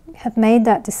I have made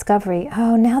that discovery,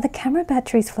 oh, now the camera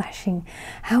battery's flashing.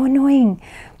 How annoying.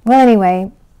 Well,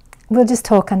 anyway, we'll just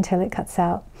talk until it cuts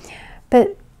out.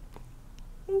 But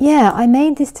yeah, I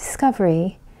made this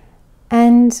discovery,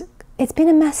 and it's been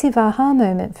a massive aha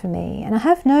moment for me. And I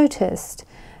have noticed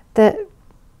that,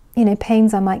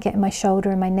 pains I might get in my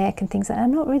shoulder and my neck and things like that,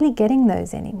 I'm not really getting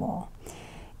those anymore.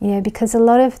 Because a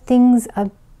lot of things are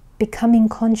becoming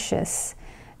conscious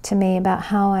to me about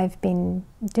how I've been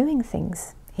doing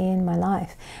things in my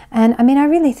life. And I mean, I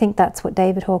really think that's what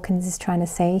David Hawkins is trying to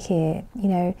say here. You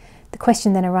know, the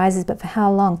question then arises, but for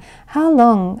how long? How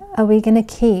long are we going to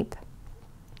keep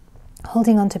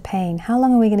holding on to pain? How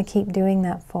long are we going to keep doing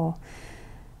that for?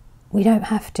 We don't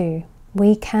have to.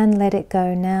 We can let it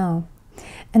go now.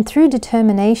 And through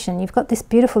determination, you've got this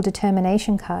beautiful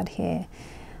determination card here.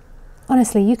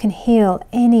 Honestly, you can heal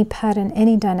any pattern,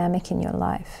 any dynamic in your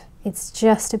life. It's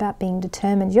just about being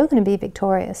determined. You're going to be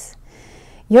victorious.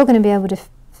 You're going to be able to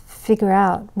figure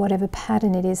out whatever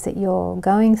pattern it is that you're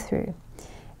going through.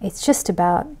 It's just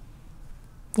about,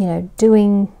 you know,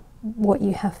 doing what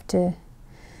you have to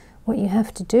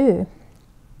do.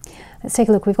 Let's take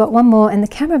a look. We've got one more, and the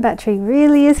camera battery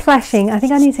really is flashing. I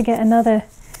think I need to get another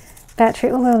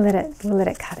battery. Oh, we'll let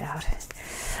it cut out.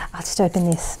 I'll just open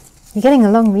this. You're getting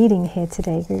a long reading here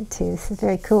today, group 2. This is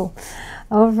very cool.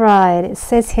 All right, it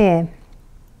says here,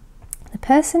 the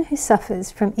person who suffers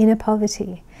from inner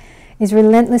poverty is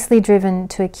relentlessly driven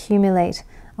to accumulate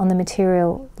on the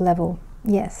material level.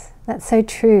 Yes, that's so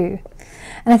true.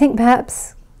 And I think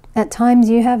perhaps at times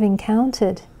you have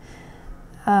encountered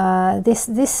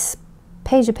this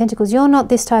Page of Pentacles. You're not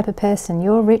this type of person.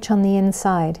 You're rich on the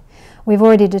inside. We've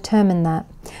already determined that.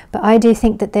 But I do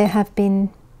think that there have been...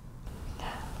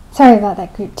 Sorry about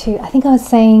that, group 2. I think I was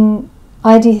saying,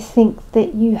 I do think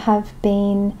that you have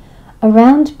been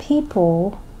around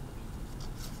people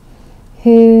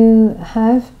who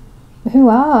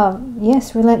are,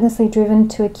 yes, relentlessly driven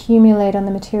to accumulate on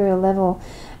the material level.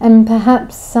 And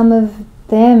perhaps some of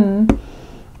them,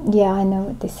 yeah, I know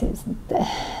what this is.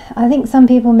 I think some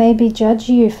people maybe judge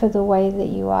you for the way that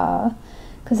you are,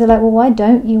 because they're like, well, why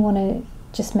don't you want to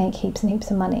just make heaps and heaps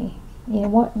of money? You know,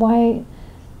 why?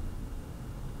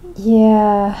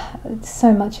 Yeah,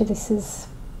 so much of this is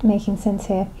making sense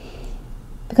here,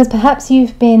 because perhaps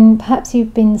you've been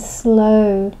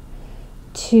slow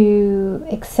to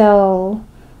excel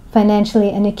financially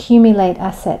and accumulate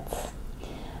assets,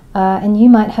 and you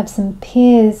might have some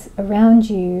peers around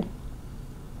you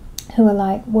who are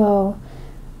like, well,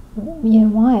 you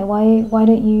know, why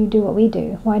don't you do what we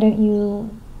do? Why don't you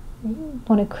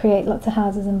want to create lots of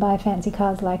houses and buy fancy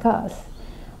cars like us?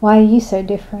 Why are you so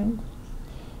different?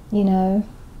 You know,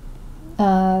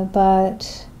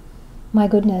 but my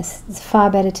goodness, it's far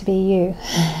better to be you.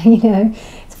 You know,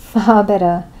 it's far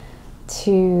better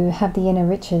to have the inner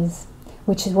riches,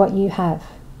 which is what you have.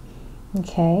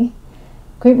 Okay,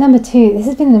 group number 2. This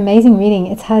has been an amazing reading.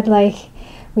 It's had, like,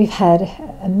 we've had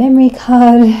a memory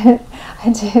card. I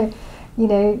had to, you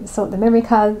know, sort the memory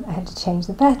card. I had to change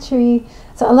the battery.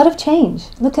 So a lot of change.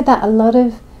 Look at that. A lot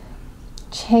of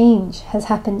change has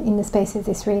happened in the space of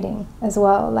this reading as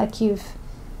well. Like there's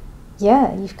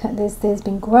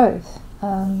been growth.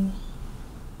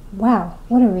 Wow,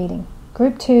 what a reading.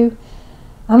 Group 2.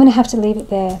 I'm going to have to leave it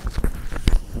there.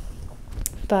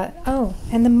 But, oh,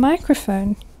 and the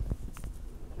microphone.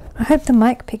 I hope the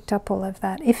mic picked up all of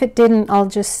that. If it didn't, I'll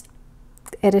just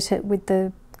edit it with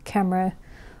the camera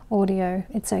audio.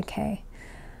 It's okay.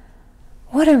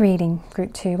 What a reading,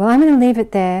 group 2. Well, I'm going to leave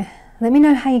it there. Let me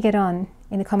know how you get on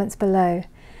in the comments below,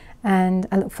 and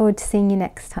I look forward to seeing you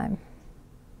next time.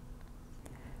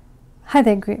 Hi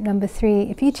there, group number 3.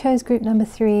 If you chose group number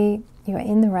 3, you are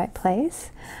in the right place.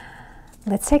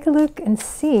 Let's take a look and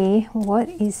see what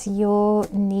is your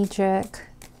knee-jerk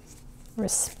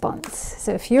response.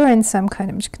 So if you're in some kind,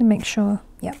 I'm just going to make sure,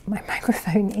 yep, my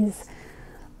microphone is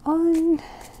on.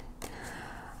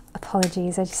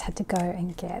 Apologies, I just had to go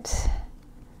and get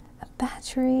a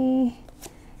battery.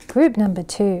 Group number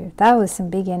 2, that was some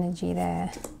big energy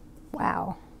there.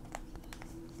 Wow.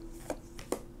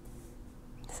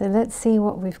 So let's see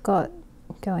what we've got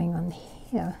going on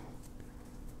here.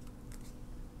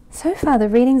 So far the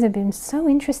readings have been so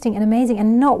interesting and amazing,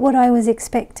 and not what I was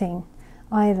expecting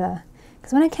either.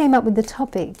 Because when I came up with the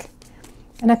topic,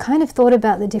 and I kind of thought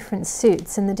about the different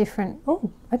suits and the different, oh,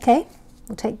 okay,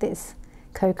 we'll take this.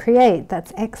 Co-create,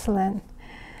 that's excellent.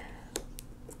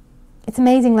 It's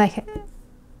amazing, like,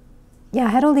 yeah, I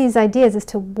had all these ideas as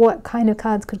to what kind of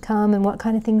cards could come and what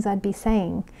kind of things I'd be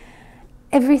saying.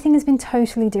 Everything has been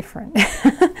totally different,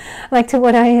 like to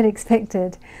what I had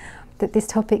expected that this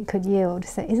topic could yield.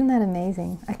 So isn't that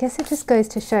amazing? I guess it just goes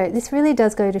to show, this really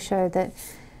does go to show that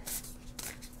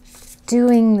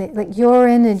doing, like, your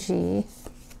energy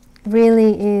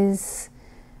really is,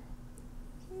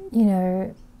 you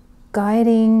know,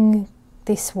 guiding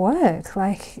this work.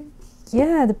 Like,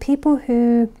 yeah, the people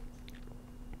who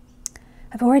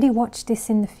have already watched this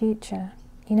in the future,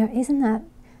 you know, isn't that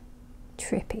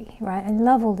trippy, right? I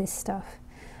love all this stuff.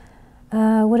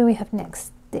 What do we have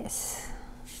next? This.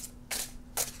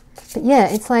 But yeah,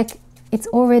 it's like it's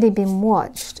already been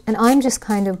watched, And I'm just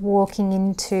kind of walking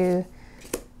into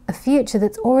a future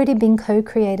that's already been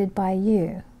co-created by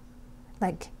you.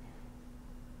 Like,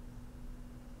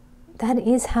 that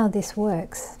is how this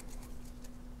works.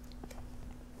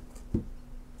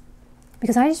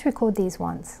 Because I just record these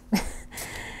once.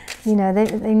 You know,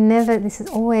 they never, this is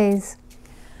always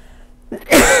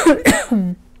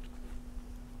this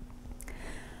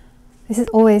is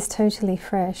always totally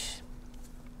fresh.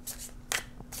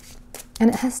 And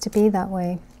it has to be that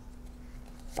way.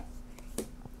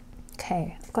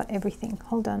 Okay, I've got everything.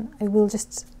 Hold on, I will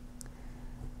just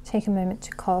take a moment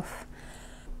to cough.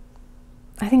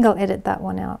 I think I'll edit that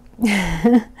one out.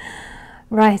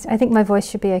 Right, I think my voice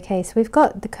should be okay. So we've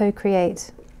got the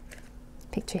co-create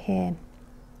picture here.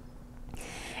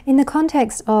 In the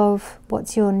context of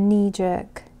what's your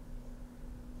knee-jerk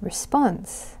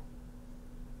response,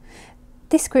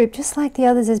 this group, just like the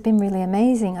others, has been really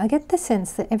amazing. I get the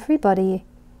sense that everybody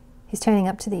who's turning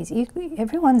up to these,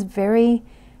 everyone's very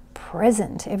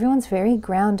present, everyone's very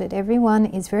grounded, everyone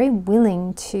is very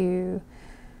willing to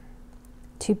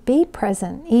be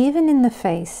present, even in the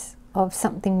face of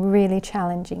something really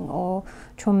challenging or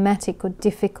traumatic or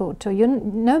difficult. Or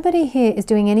nobody here is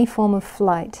doing any form of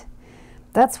flight.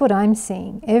 That's what I'm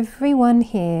seeing. Everyone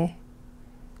here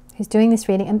who's doing this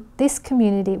reading, and this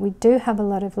community, we do have a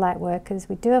lot of light workers,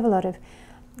 we do have a lot of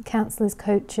counselors,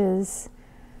 coaches,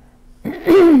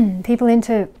 people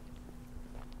into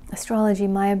astrology,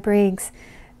 Myers-Briggs,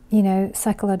 you know,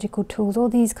 psychological tools, all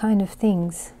these kind of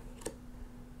things.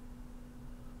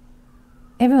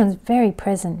 Everyone's very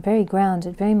present, very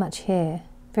grounded, very much here,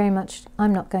 very much,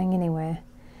 I'm not going anywhere.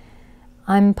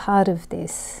 I'm part of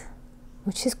this,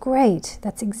 which is great.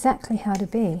 That's exactly how to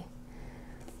be.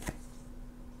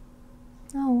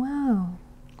 Oh, wow.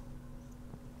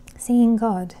 Seeing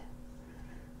God.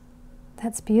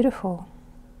 That's beautiful.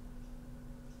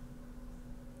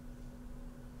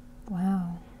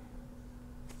 Wow.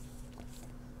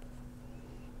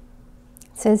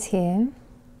 It says here,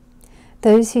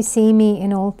 those who see me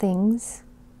in all things,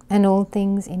 and all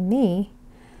things in me,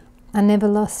 are never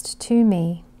lost to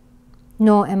me,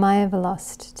 nor am I ever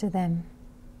lost to them.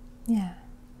 Yeah.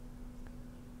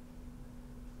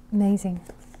 Amazing.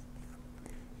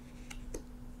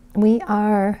 We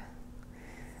are,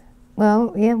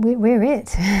 well, yeah, we're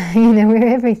it. You know, we're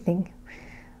everything.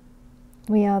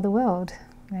 We are the world.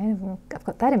 Right? I've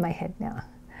got that in my head now.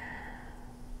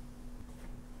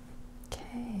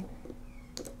 Okay.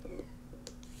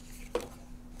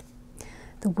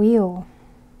 The wheel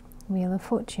of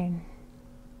fortune.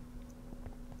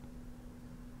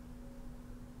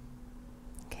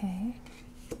 Okay.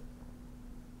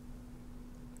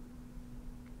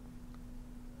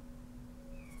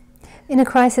 In a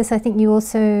crisis, I think you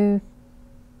also,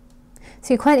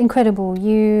 so you're quite incredible.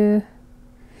 You're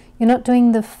not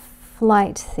doing the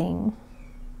flight thing.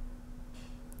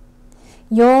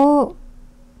 You're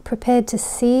prepared to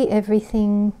see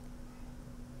everything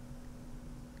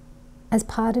as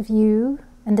part of you,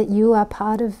 and that you are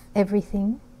part of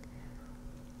everything.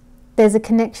 There's a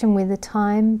connection with the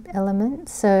time element,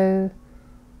 so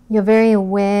you're very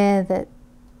aware that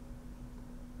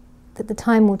the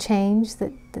time will change,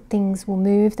 that things will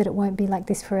move, that it won't be like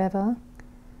this forever.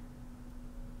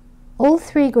 All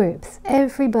three groups,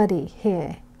 everybody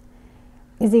here,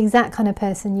 is the exact kind of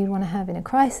person you'd want to have in a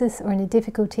crisis or in a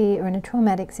difficulty or in a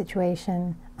traumatic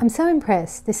situation. I'm so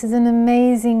impressed. This is an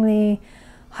amazingly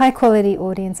high quality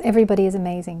audience. Everybody is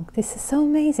amazing. This is so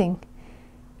amazing.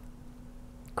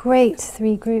 Great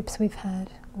three groups we've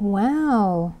had.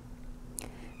 Wow.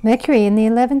 Mercury in the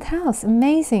 11th house.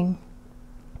 Amazing.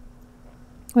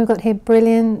 We've got here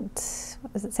brilliant,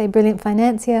 what does it say? Brilliant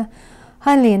financier,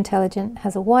 highly intelligent,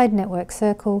 has a wide network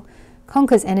circle,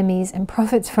 conquers enemies and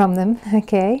profits from them.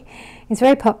 Okay. Is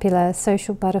very popular,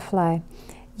 social butterfly.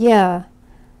 Yeah.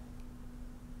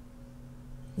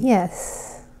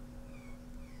 Yes.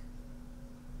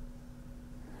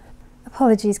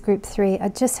 Apologies, group 3. I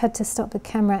just had to stop the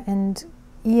camera and,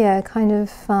 yeah, kind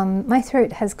of, my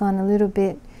throat has gone a little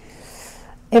bit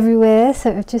everywhere,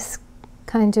 so I've just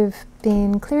kind of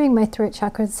been clearing my throat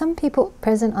chakra. Some people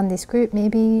present on this group,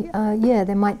 maybe, yeah,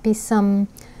 there might be some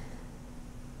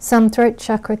throat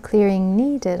chakra clearing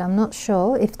needed. I'm not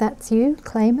sure. If that's you,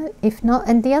 claim it. If not,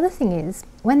 and the other thing is,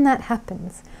 when that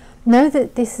happens, know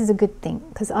that this is a good thing,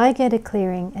 because I get a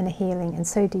clearing and a healing, and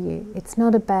so do you. It's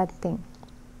not a bad thing.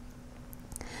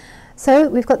 So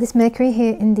we've got this Mercury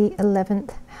here in the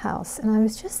 11th house, and I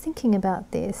was just thinking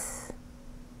about this,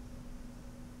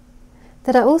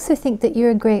 that I also think that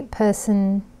you're a great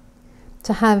person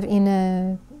to have in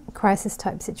a crisis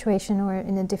type situation or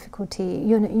in a difficulty.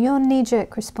 Your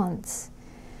knee-jerk response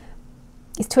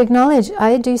is to acknowledge,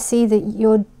 I do see that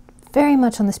you're very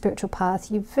much on the spiritual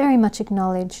path. You very much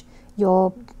acknowledge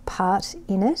your part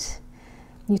in it.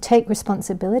 You take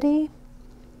responsibility.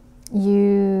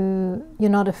 You're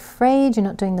not afraid. You're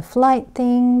not doing the flight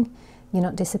thing. You're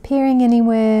not disappearing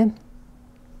anywhere.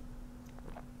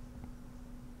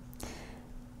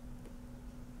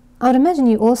 I would imagine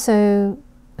you also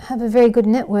have a very good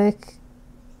network.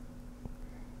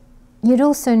 You'd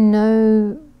also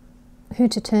know who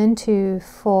to turn to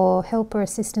for help or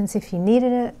assistance if you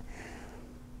needed it.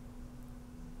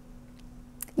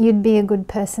 You'd be a good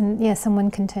person. Yeah,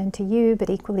 someone can turn to you, but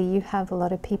equally you have a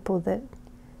lot of people that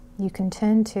you can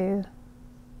turn to.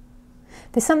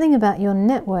 There's something about your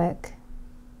network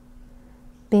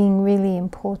being really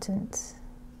important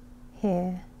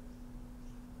here.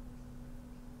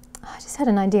 I just had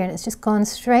an idea and it's just gone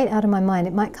straight out of my mind.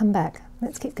 It might come back.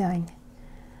 Let's keep going.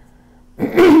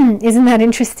 Isn't that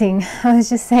interesting? I was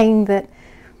just saying that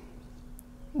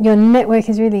your network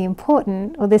is really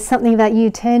important, or there's something about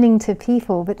you turning to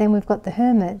people, but then we've got the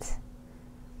Hermit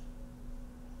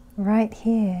right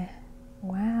here.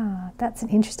 Wow, that's an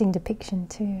interesting depiction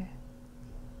too.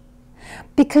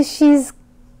 Because she's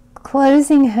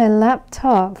closing her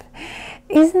laptop.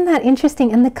 Isn't that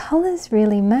interesting? And the colors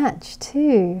really match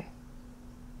too.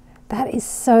 That is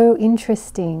so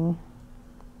interesting.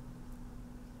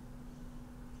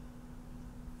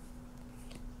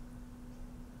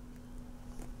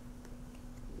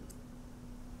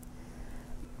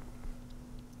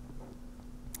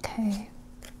 Okay.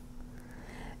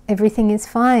 Everything is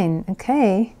fine.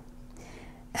 Okay.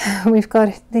 We've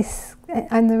got this,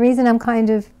 and the reason I'm kind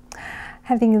of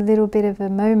having a little bit of a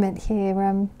moment here where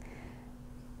I'm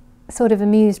sort of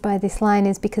amused by this line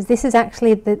is because this is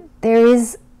actually there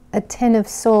is a 10 of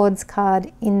Swords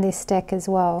card in this deck as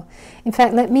well. In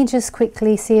fact, let me just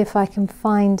quickly see if I can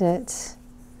find it.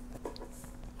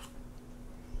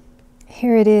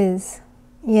 Here it is.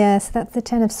 Yes, that's the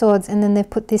 10 of Swords, and then they've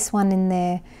put this one in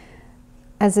there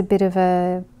as a bit of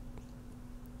a,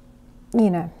 you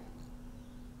know,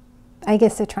 I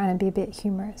guess they're trying to be a bit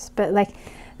humorous. But like,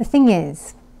 the thing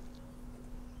is,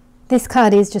 this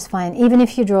card is just fine, even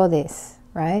if you draw this,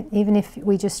 right? Even if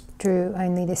we just drew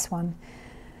only this one.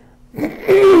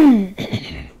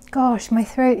 Gosh, my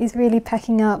throat is really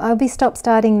packing up. I'll be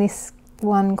starting this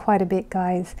one quite a bit,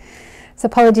 guys. So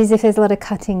apologies if there's a lot of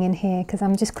cutting in here, because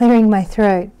I'm just clearing my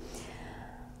throat.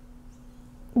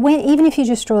 Even if you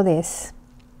just draw this,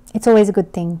 it's always a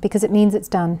good thing, because it means it's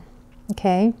done,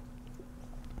 okay?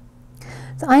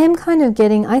 So I am kind of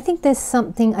getting, I think there's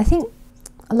something, I think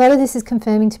a lot of this is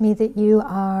confirming to me that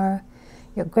you're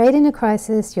great in a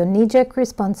crisis, your knee-jerk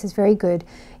response is very good.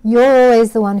 You're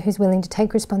always the one who's willing to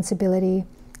take responsibility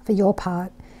for your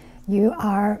part. You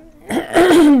are,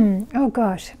 oh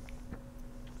gosh,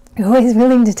 you're always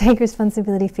willing to take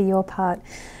responsibility for your part.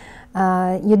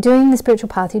 You're doing the spiritual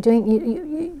path,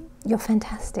 you're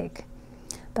fantastic.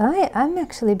 But I'm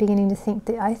actually beginning to think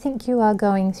that I think you are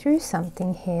going through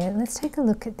something here. Let's take a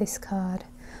look at this card.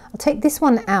 I'll take this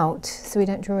one out so we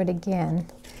don't draw it again.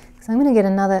 So I'm going to get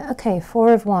another, okay,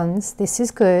 4 of Wands. This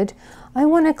is good. I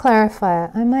want a clarifier.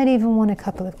 I might even want a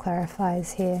couple of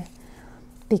clarifiers here,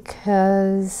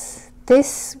 because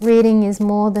this reading is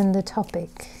more than the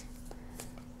topic.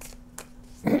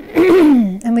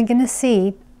 And we're going to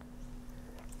see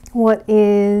what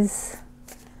is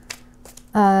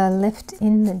left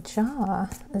in the jar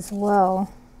as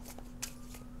well.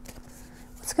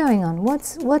 What's going on? Why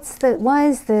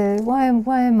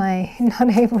am I not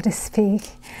able to speak?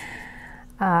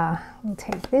 We'll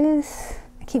take this.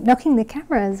 I keep knocking the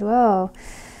camera as well.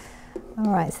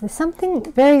 All right, so there's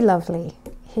something very lovely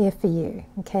here for you,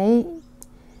 okay?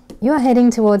 You are heading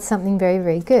towards something very,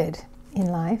 very good in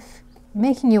life. You're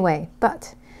making your way,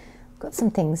 but I've got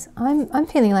some things. I'm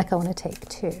feeling like I want to take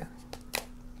 2.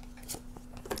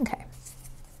 Okay.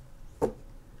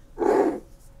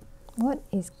 What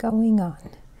is going on?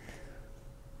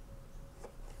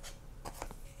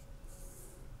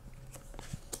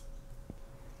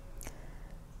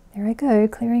 There I go,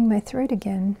 clearing my throat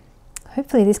again.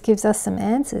 Hopefully this gives us some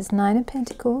answers. 9 of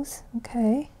Pentacles.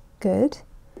 Okay, good.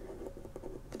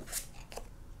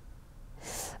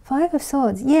 5 of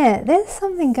Swords. Yeah, there's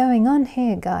something going on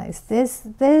here, guys.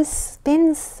 There's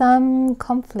been some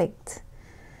conflict.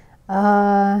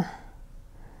 And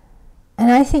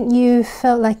I think you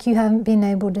felt like you haven't been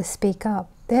able to speak up.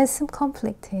 There's some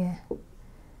conflict here.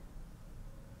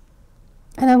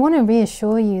 And I want to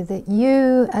reassure you that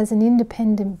you, as an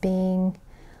independent being,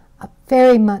 are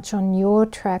very much on your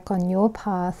track, on your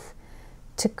path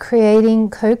to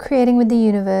co-creating with the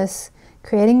universe,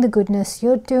 creating the goodness.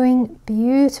 You're doing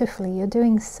beautifully. You're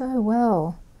doing so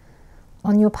well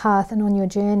on your path and on your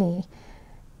journey.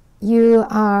 You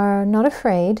are not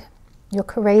afraid. You're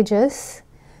courageous.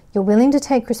 You're willing to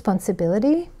take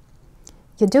responsibility.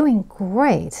 You're doing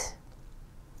great.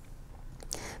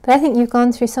 But I think you've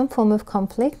gone through some form of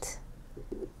conflict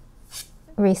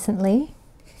recently.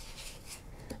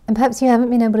 And perhaps you haven't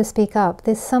been able to speak up.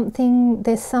 There's some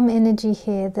energy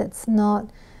here that's not...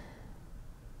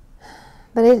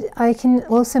 But I can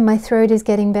also, my throat is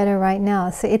getting better right now.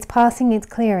 So it's passing, it's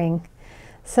clearing.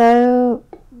 So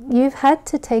you've had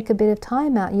to take a bit of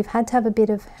time out. You've had to have a bit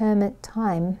of hermit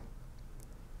time.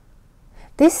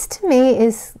 This to me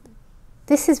is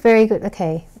very good.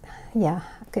 Okay, yeah,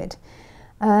 good.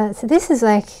 So this is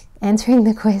like answering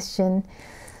the question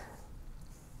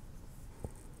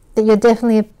that you're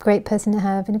definitely a great person to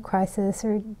have in a crisis,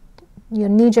 or your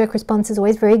knee-jerk response is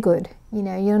always very good. You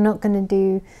know, you're not going to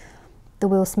do the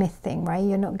Will Smith thing, right?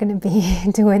 You're not going to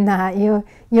be doing that.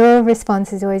 Your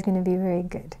response is always going to be very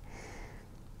good.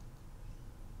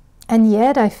 And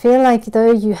yet I feel like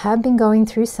though you have been going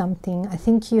through something, I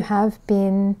think you have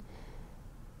been,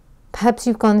 perhaps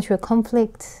you've gone through a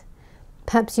conflict,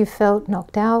 perhaps you felt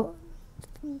knocked out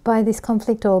by this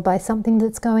conflict or by something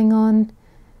that's going on.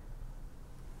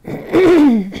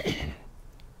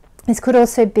 This could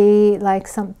also be like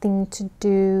something to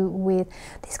do with,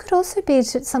 this could also be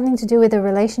something to do with a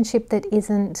relationship that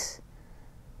isn't,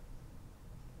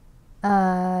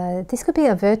 this could be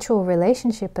a virtual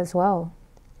relationship as well.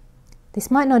 This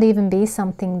might not even be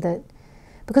something that,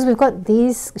 because we've got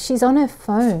these, she's on her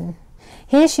phone.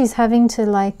 Here she's having to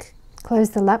like close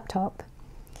the laptop.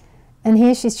 And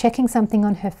here she's checking something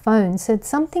on her phone. So it's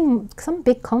something, some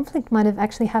big conflict might have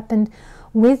actually happened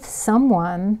with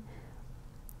someone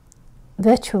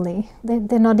virtually.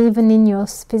 They're not even in your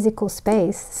physical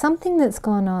space. Something that's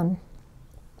gone on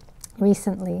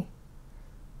recently.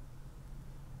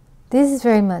 This is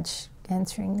very much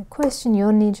answering the question,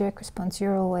 your knee-jerk response.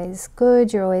 You're always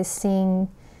good. You're always seeing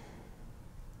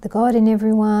the God in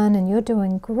everyone, and you're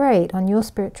doing great on your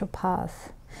spiritual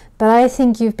path. But I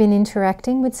think you've been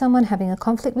interacting with someone, having a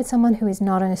conflict with someone who is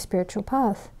not on a spiritual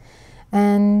path.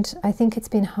 And I think it's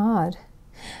been hard.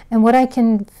 And what I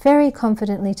can very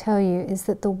confidently tell you is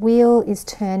that the wheel is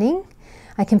turning.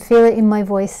 I can feel it in my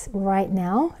voice right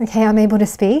now. Okay, I'm able to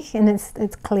speak and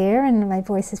it's clear and my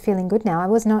voice is feeling good now.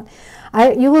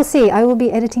 You will see, I will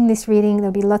be editing this reading.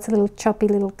 There'll be lots of little choppy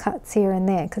little cuts here and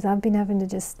there because I've been having to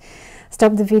just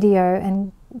stop the video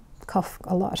and cough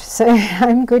a lot. So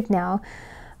I'm good now.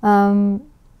 And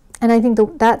I think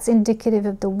that's indicative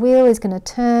of the wheel is going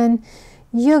to turn.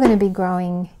 You're going to be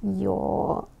growing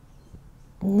your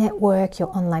network, your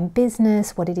online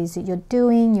business, what it is that you're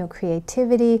doing, your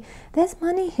creativity. There's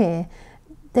money here.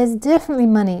 There's definitely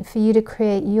money for you to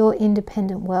create your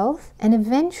independent wealth and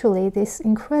eventually this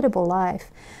incredible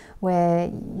life where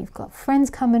you've got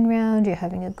friends coming around, you're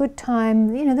having a good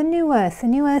time. You know, the new earth. The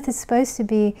new earth is supposed to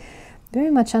be very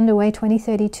much underway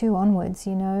 2032 onwards,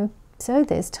 you know. So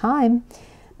there's time.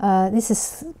 This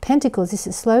is Pentacles. This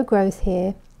is slow growth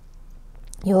here.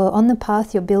 You're on the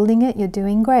path. You're building it. You're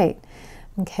doing great.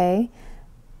 Okay.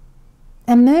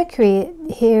 And Mercury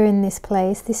here in this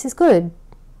place, this is good.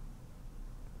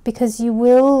 Because you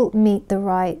will meet the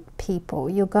right people.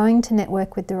 You're going to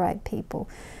network with the right people.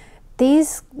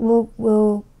 These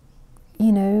will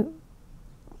you know,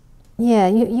 yeah,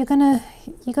 you gotta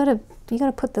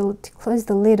close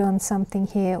the lid on something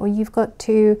here, or you've got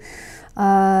to,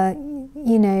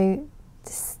 you know,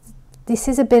 this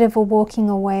is a bit of a walking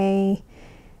away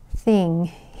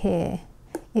thing here.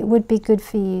 It would be good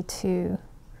for you to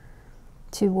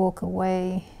walk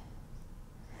away.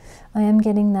 I am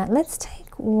getting that. Let's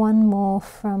take one more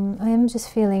from, I am just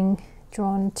feeling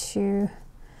drawn to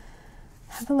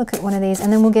have a look at one of these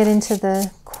and then we'll get into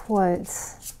the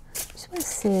quotes. Just want to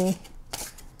see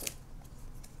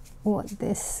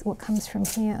what comes from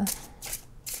here.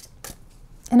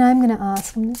 And I'm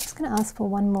just going to ask for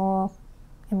one more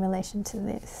in relation to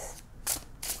this.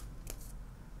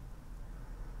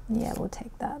 Yeah, we'll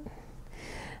take that.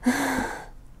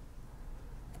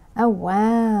 Oh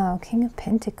wow, King of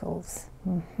Pentacles.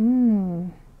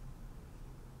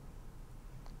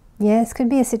 Yes, could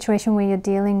be a situation where you're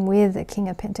dealing with a King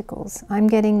of Pentacles. I'm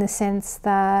getting the sense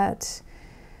that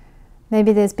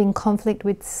maybe there's been conflict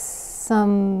with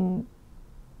some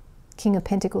King of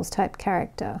Pentacles type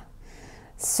character.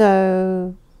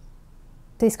 So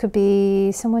this could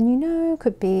be someone you know,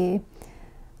 could be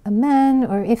a man,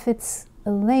 or if it's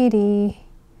a lady,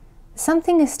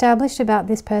 something established about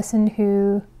this person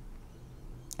who,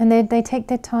 and they take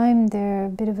their time, they're a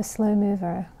bit of a slow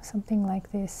mover, something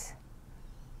like this.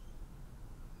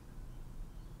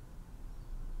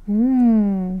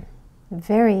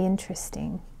 Very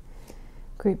interesting.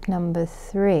 Group number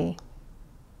 3.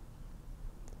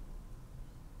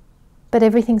 But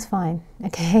everything's fine,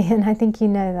 okay? And I think you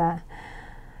know that.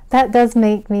 That does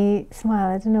make me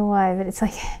smile. I don't know why, but it's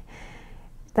like,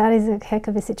 that is a heck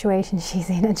of a situation she's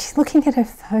in, and she's looking at her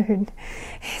phone.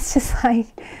 It's just like,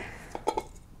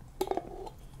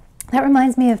 that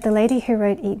reminds me of the lady who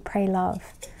wrote Eat, Pray,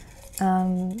 Love.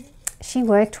 She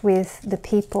worked with the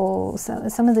people,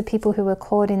 some of the people who were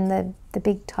caught in the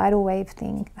big tidal wave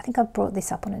thing. I think I've brought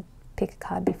this up on a pick a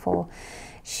card before.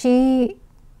 She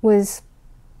was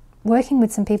working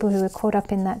with some people who were caught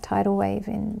up in that tidal wave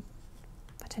in,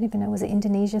 I don't even know, was it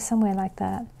Indonesia, somewhere like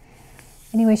that.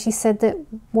 Anyway, she said that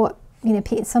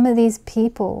some of these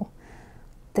people,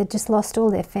 they just lost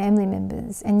all their family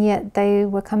members, and yet they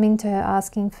were coming to her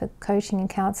asking for coaching and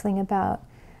counseling about,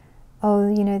 oh,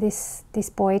 you know, this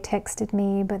boy texted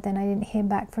me, but then I didn't hear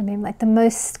back from him. Like, the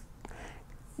most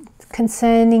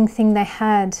concerning thing they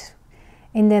had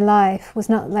in their life was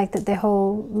not like that their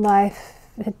whole life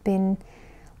had been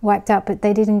wiped out, but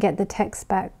they didn't get the text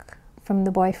back from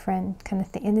the boyfriend, kind of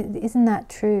thing. And isn't that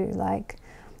true? Like,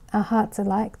 our hearts are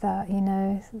like that, you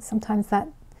know. Sometimes that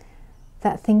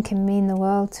thing can mean the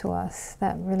world to us,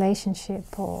 that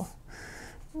relationship, or,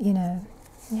 you know,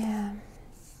 yeah.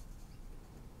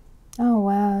 Oh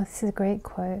wow, this is a great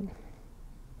quote.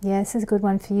 Yeah, this is a good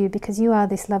one for you, because you are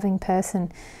this loving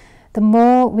person. The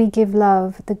more we give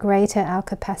love, the greater our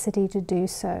capacity to do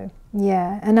so.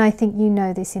 Yeah, and I think you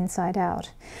know this inside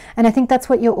out. And I think that's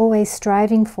what you're always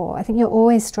striving for. I think you're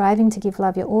always striving to give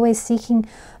love. You're always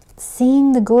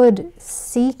seeing the good,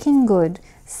 seeking good,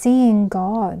 seeing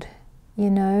God. You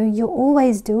know, you're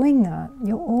always doing that.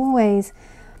 You're always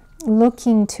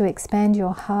looking to expand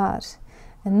your heart.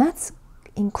 And that's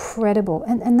incredible.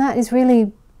 And that is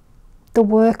really the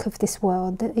work of this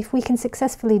world. That if we can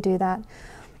successfully do that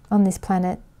on this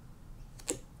planet,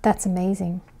 that's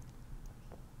amazing.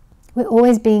 We're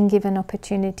always being given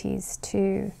opportunities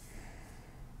to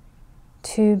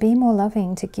be more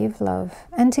loving, to give love,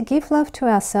 and to give love to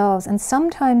ourselves. And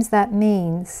sometimes that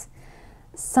means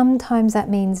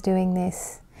doing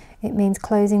this. It means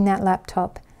closing that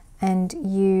laptop and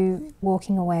you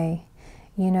walking away.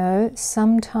 You know,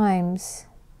 sometimes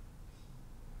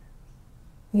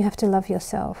you have to love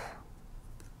yourself.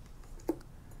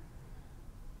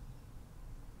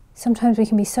 Sometimes we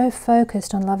can be so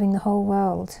focused on loving the whole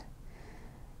world.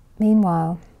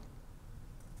 Meanwhile,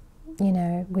 you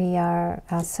know, we are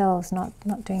ourselves not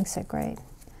doing so great.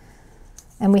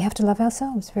 And we have to love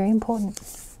ourselves. Very important.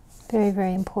 Very,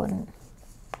 very important.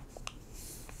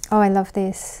 Oh, I love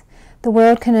this. The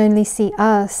world can only see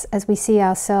us as we see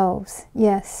ourselves.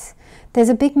 Yes. There's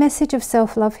a big message of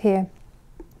self-love here.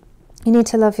 You need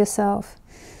to love yourself.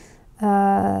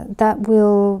 That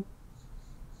will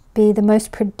be the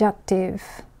most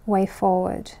productive way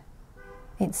forward,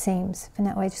 it seems. For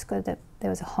now, I just got that there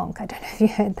was a honk. I don't know if you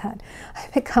heard that. I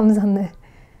hope it comes on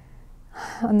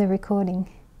the recording.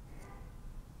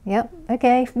 Yep,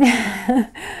 okay.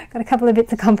 Got a couple of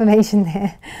bits of confirmation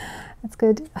there. That's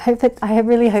good. I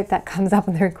really hope that comes up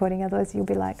on the recording, otherwise you'll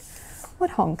be like,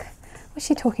 what honk? What's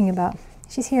she talking about?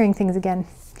 She's hearing things again.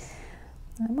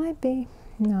 It might be.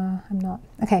 No, I'm not.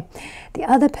 Okay. The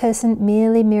other person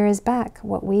merely mirrors back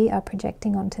what we are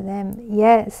projecting onto them.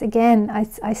 Yes, again,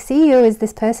 I see you as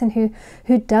this person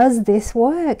who does this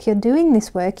work. You're doing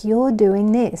this work. You're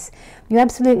doing this. You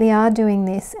absolutely are doing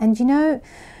this. And you know,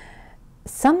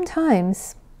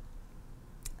 sometimes,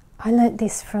 I learnt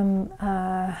this from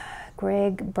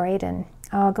Greg Braden.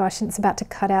 Oh gosh, it's about to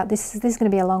cut out. This is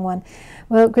going to be a long one.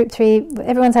 Well, group 3,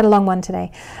 everyone's had a long one today.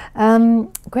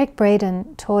 Greg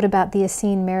Braden taught about the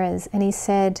Essene mirrors, and he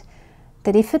said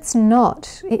that if it's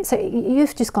not, so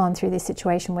you've just gone through this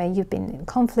situation where you've been in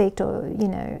conflict, or, you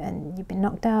know, and you've been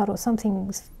knocked out, or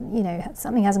something's, you know,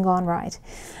 something hasn't gone right.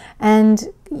 And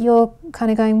you're kind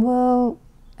of going, well,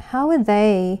 how are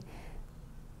they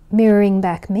mirroring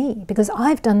back me? Because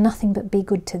I've done nothing but be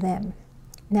good to them.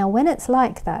 Now, when it's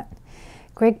like that,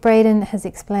 Greg Braden has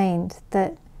explained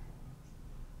that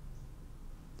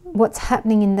what's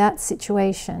happening in that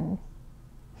situation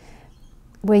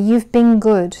where you've been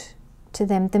good to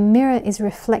them, the mirror is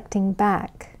reflecting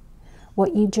back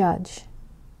what you judge.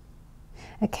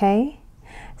 Okay?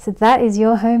 So that is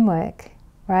your homework,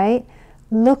 right?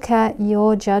 Look at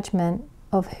your judgment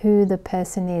of who the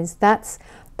person is. That's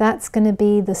going to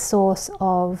be the source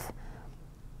of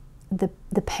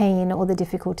the pain or the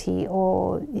difficulty,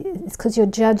 or it's because you're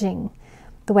judging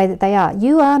the way that they are.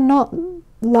 You are not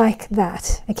like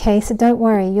that, okay? So don't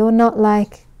worry, you're not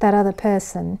like that other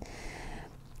person.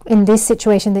 in this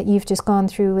situation that you've just gone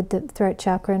through with the throat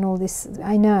chakra and all this,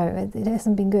 I know it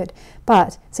hasn't been good.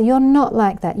 But, so you're not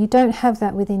like that. You don't have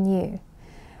that within you.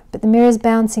 But the mirror is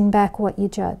bouncing back what you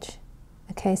judge.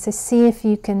 Okay, so see if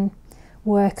you can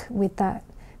work with that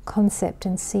concept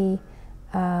and see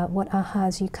what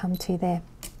ahas you come to there.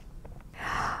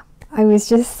 I was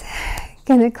just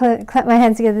going to clap my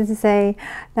hands together to say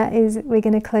we're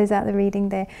going to close out the reading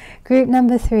there. Group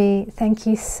number 3, thank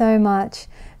you so much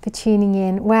for tuning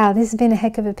in. Wow, this has been a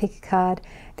heck of a pick a card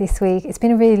this week. It's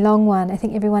been a really long one. I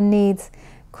think everyone needs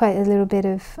quite a little bit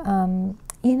of,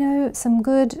 you know, some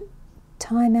good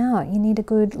time out. You need a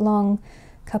good long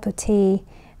cup of tea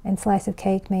and slice of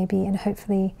cake maybe, and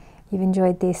hopefully you've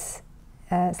enjoyed this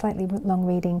slightly long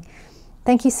reading.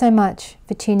 Thank you so much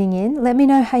for tuning in. Let me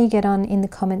know how you get on in the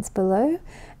comments below,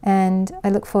 and I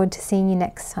look forward to seeing you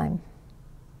next time.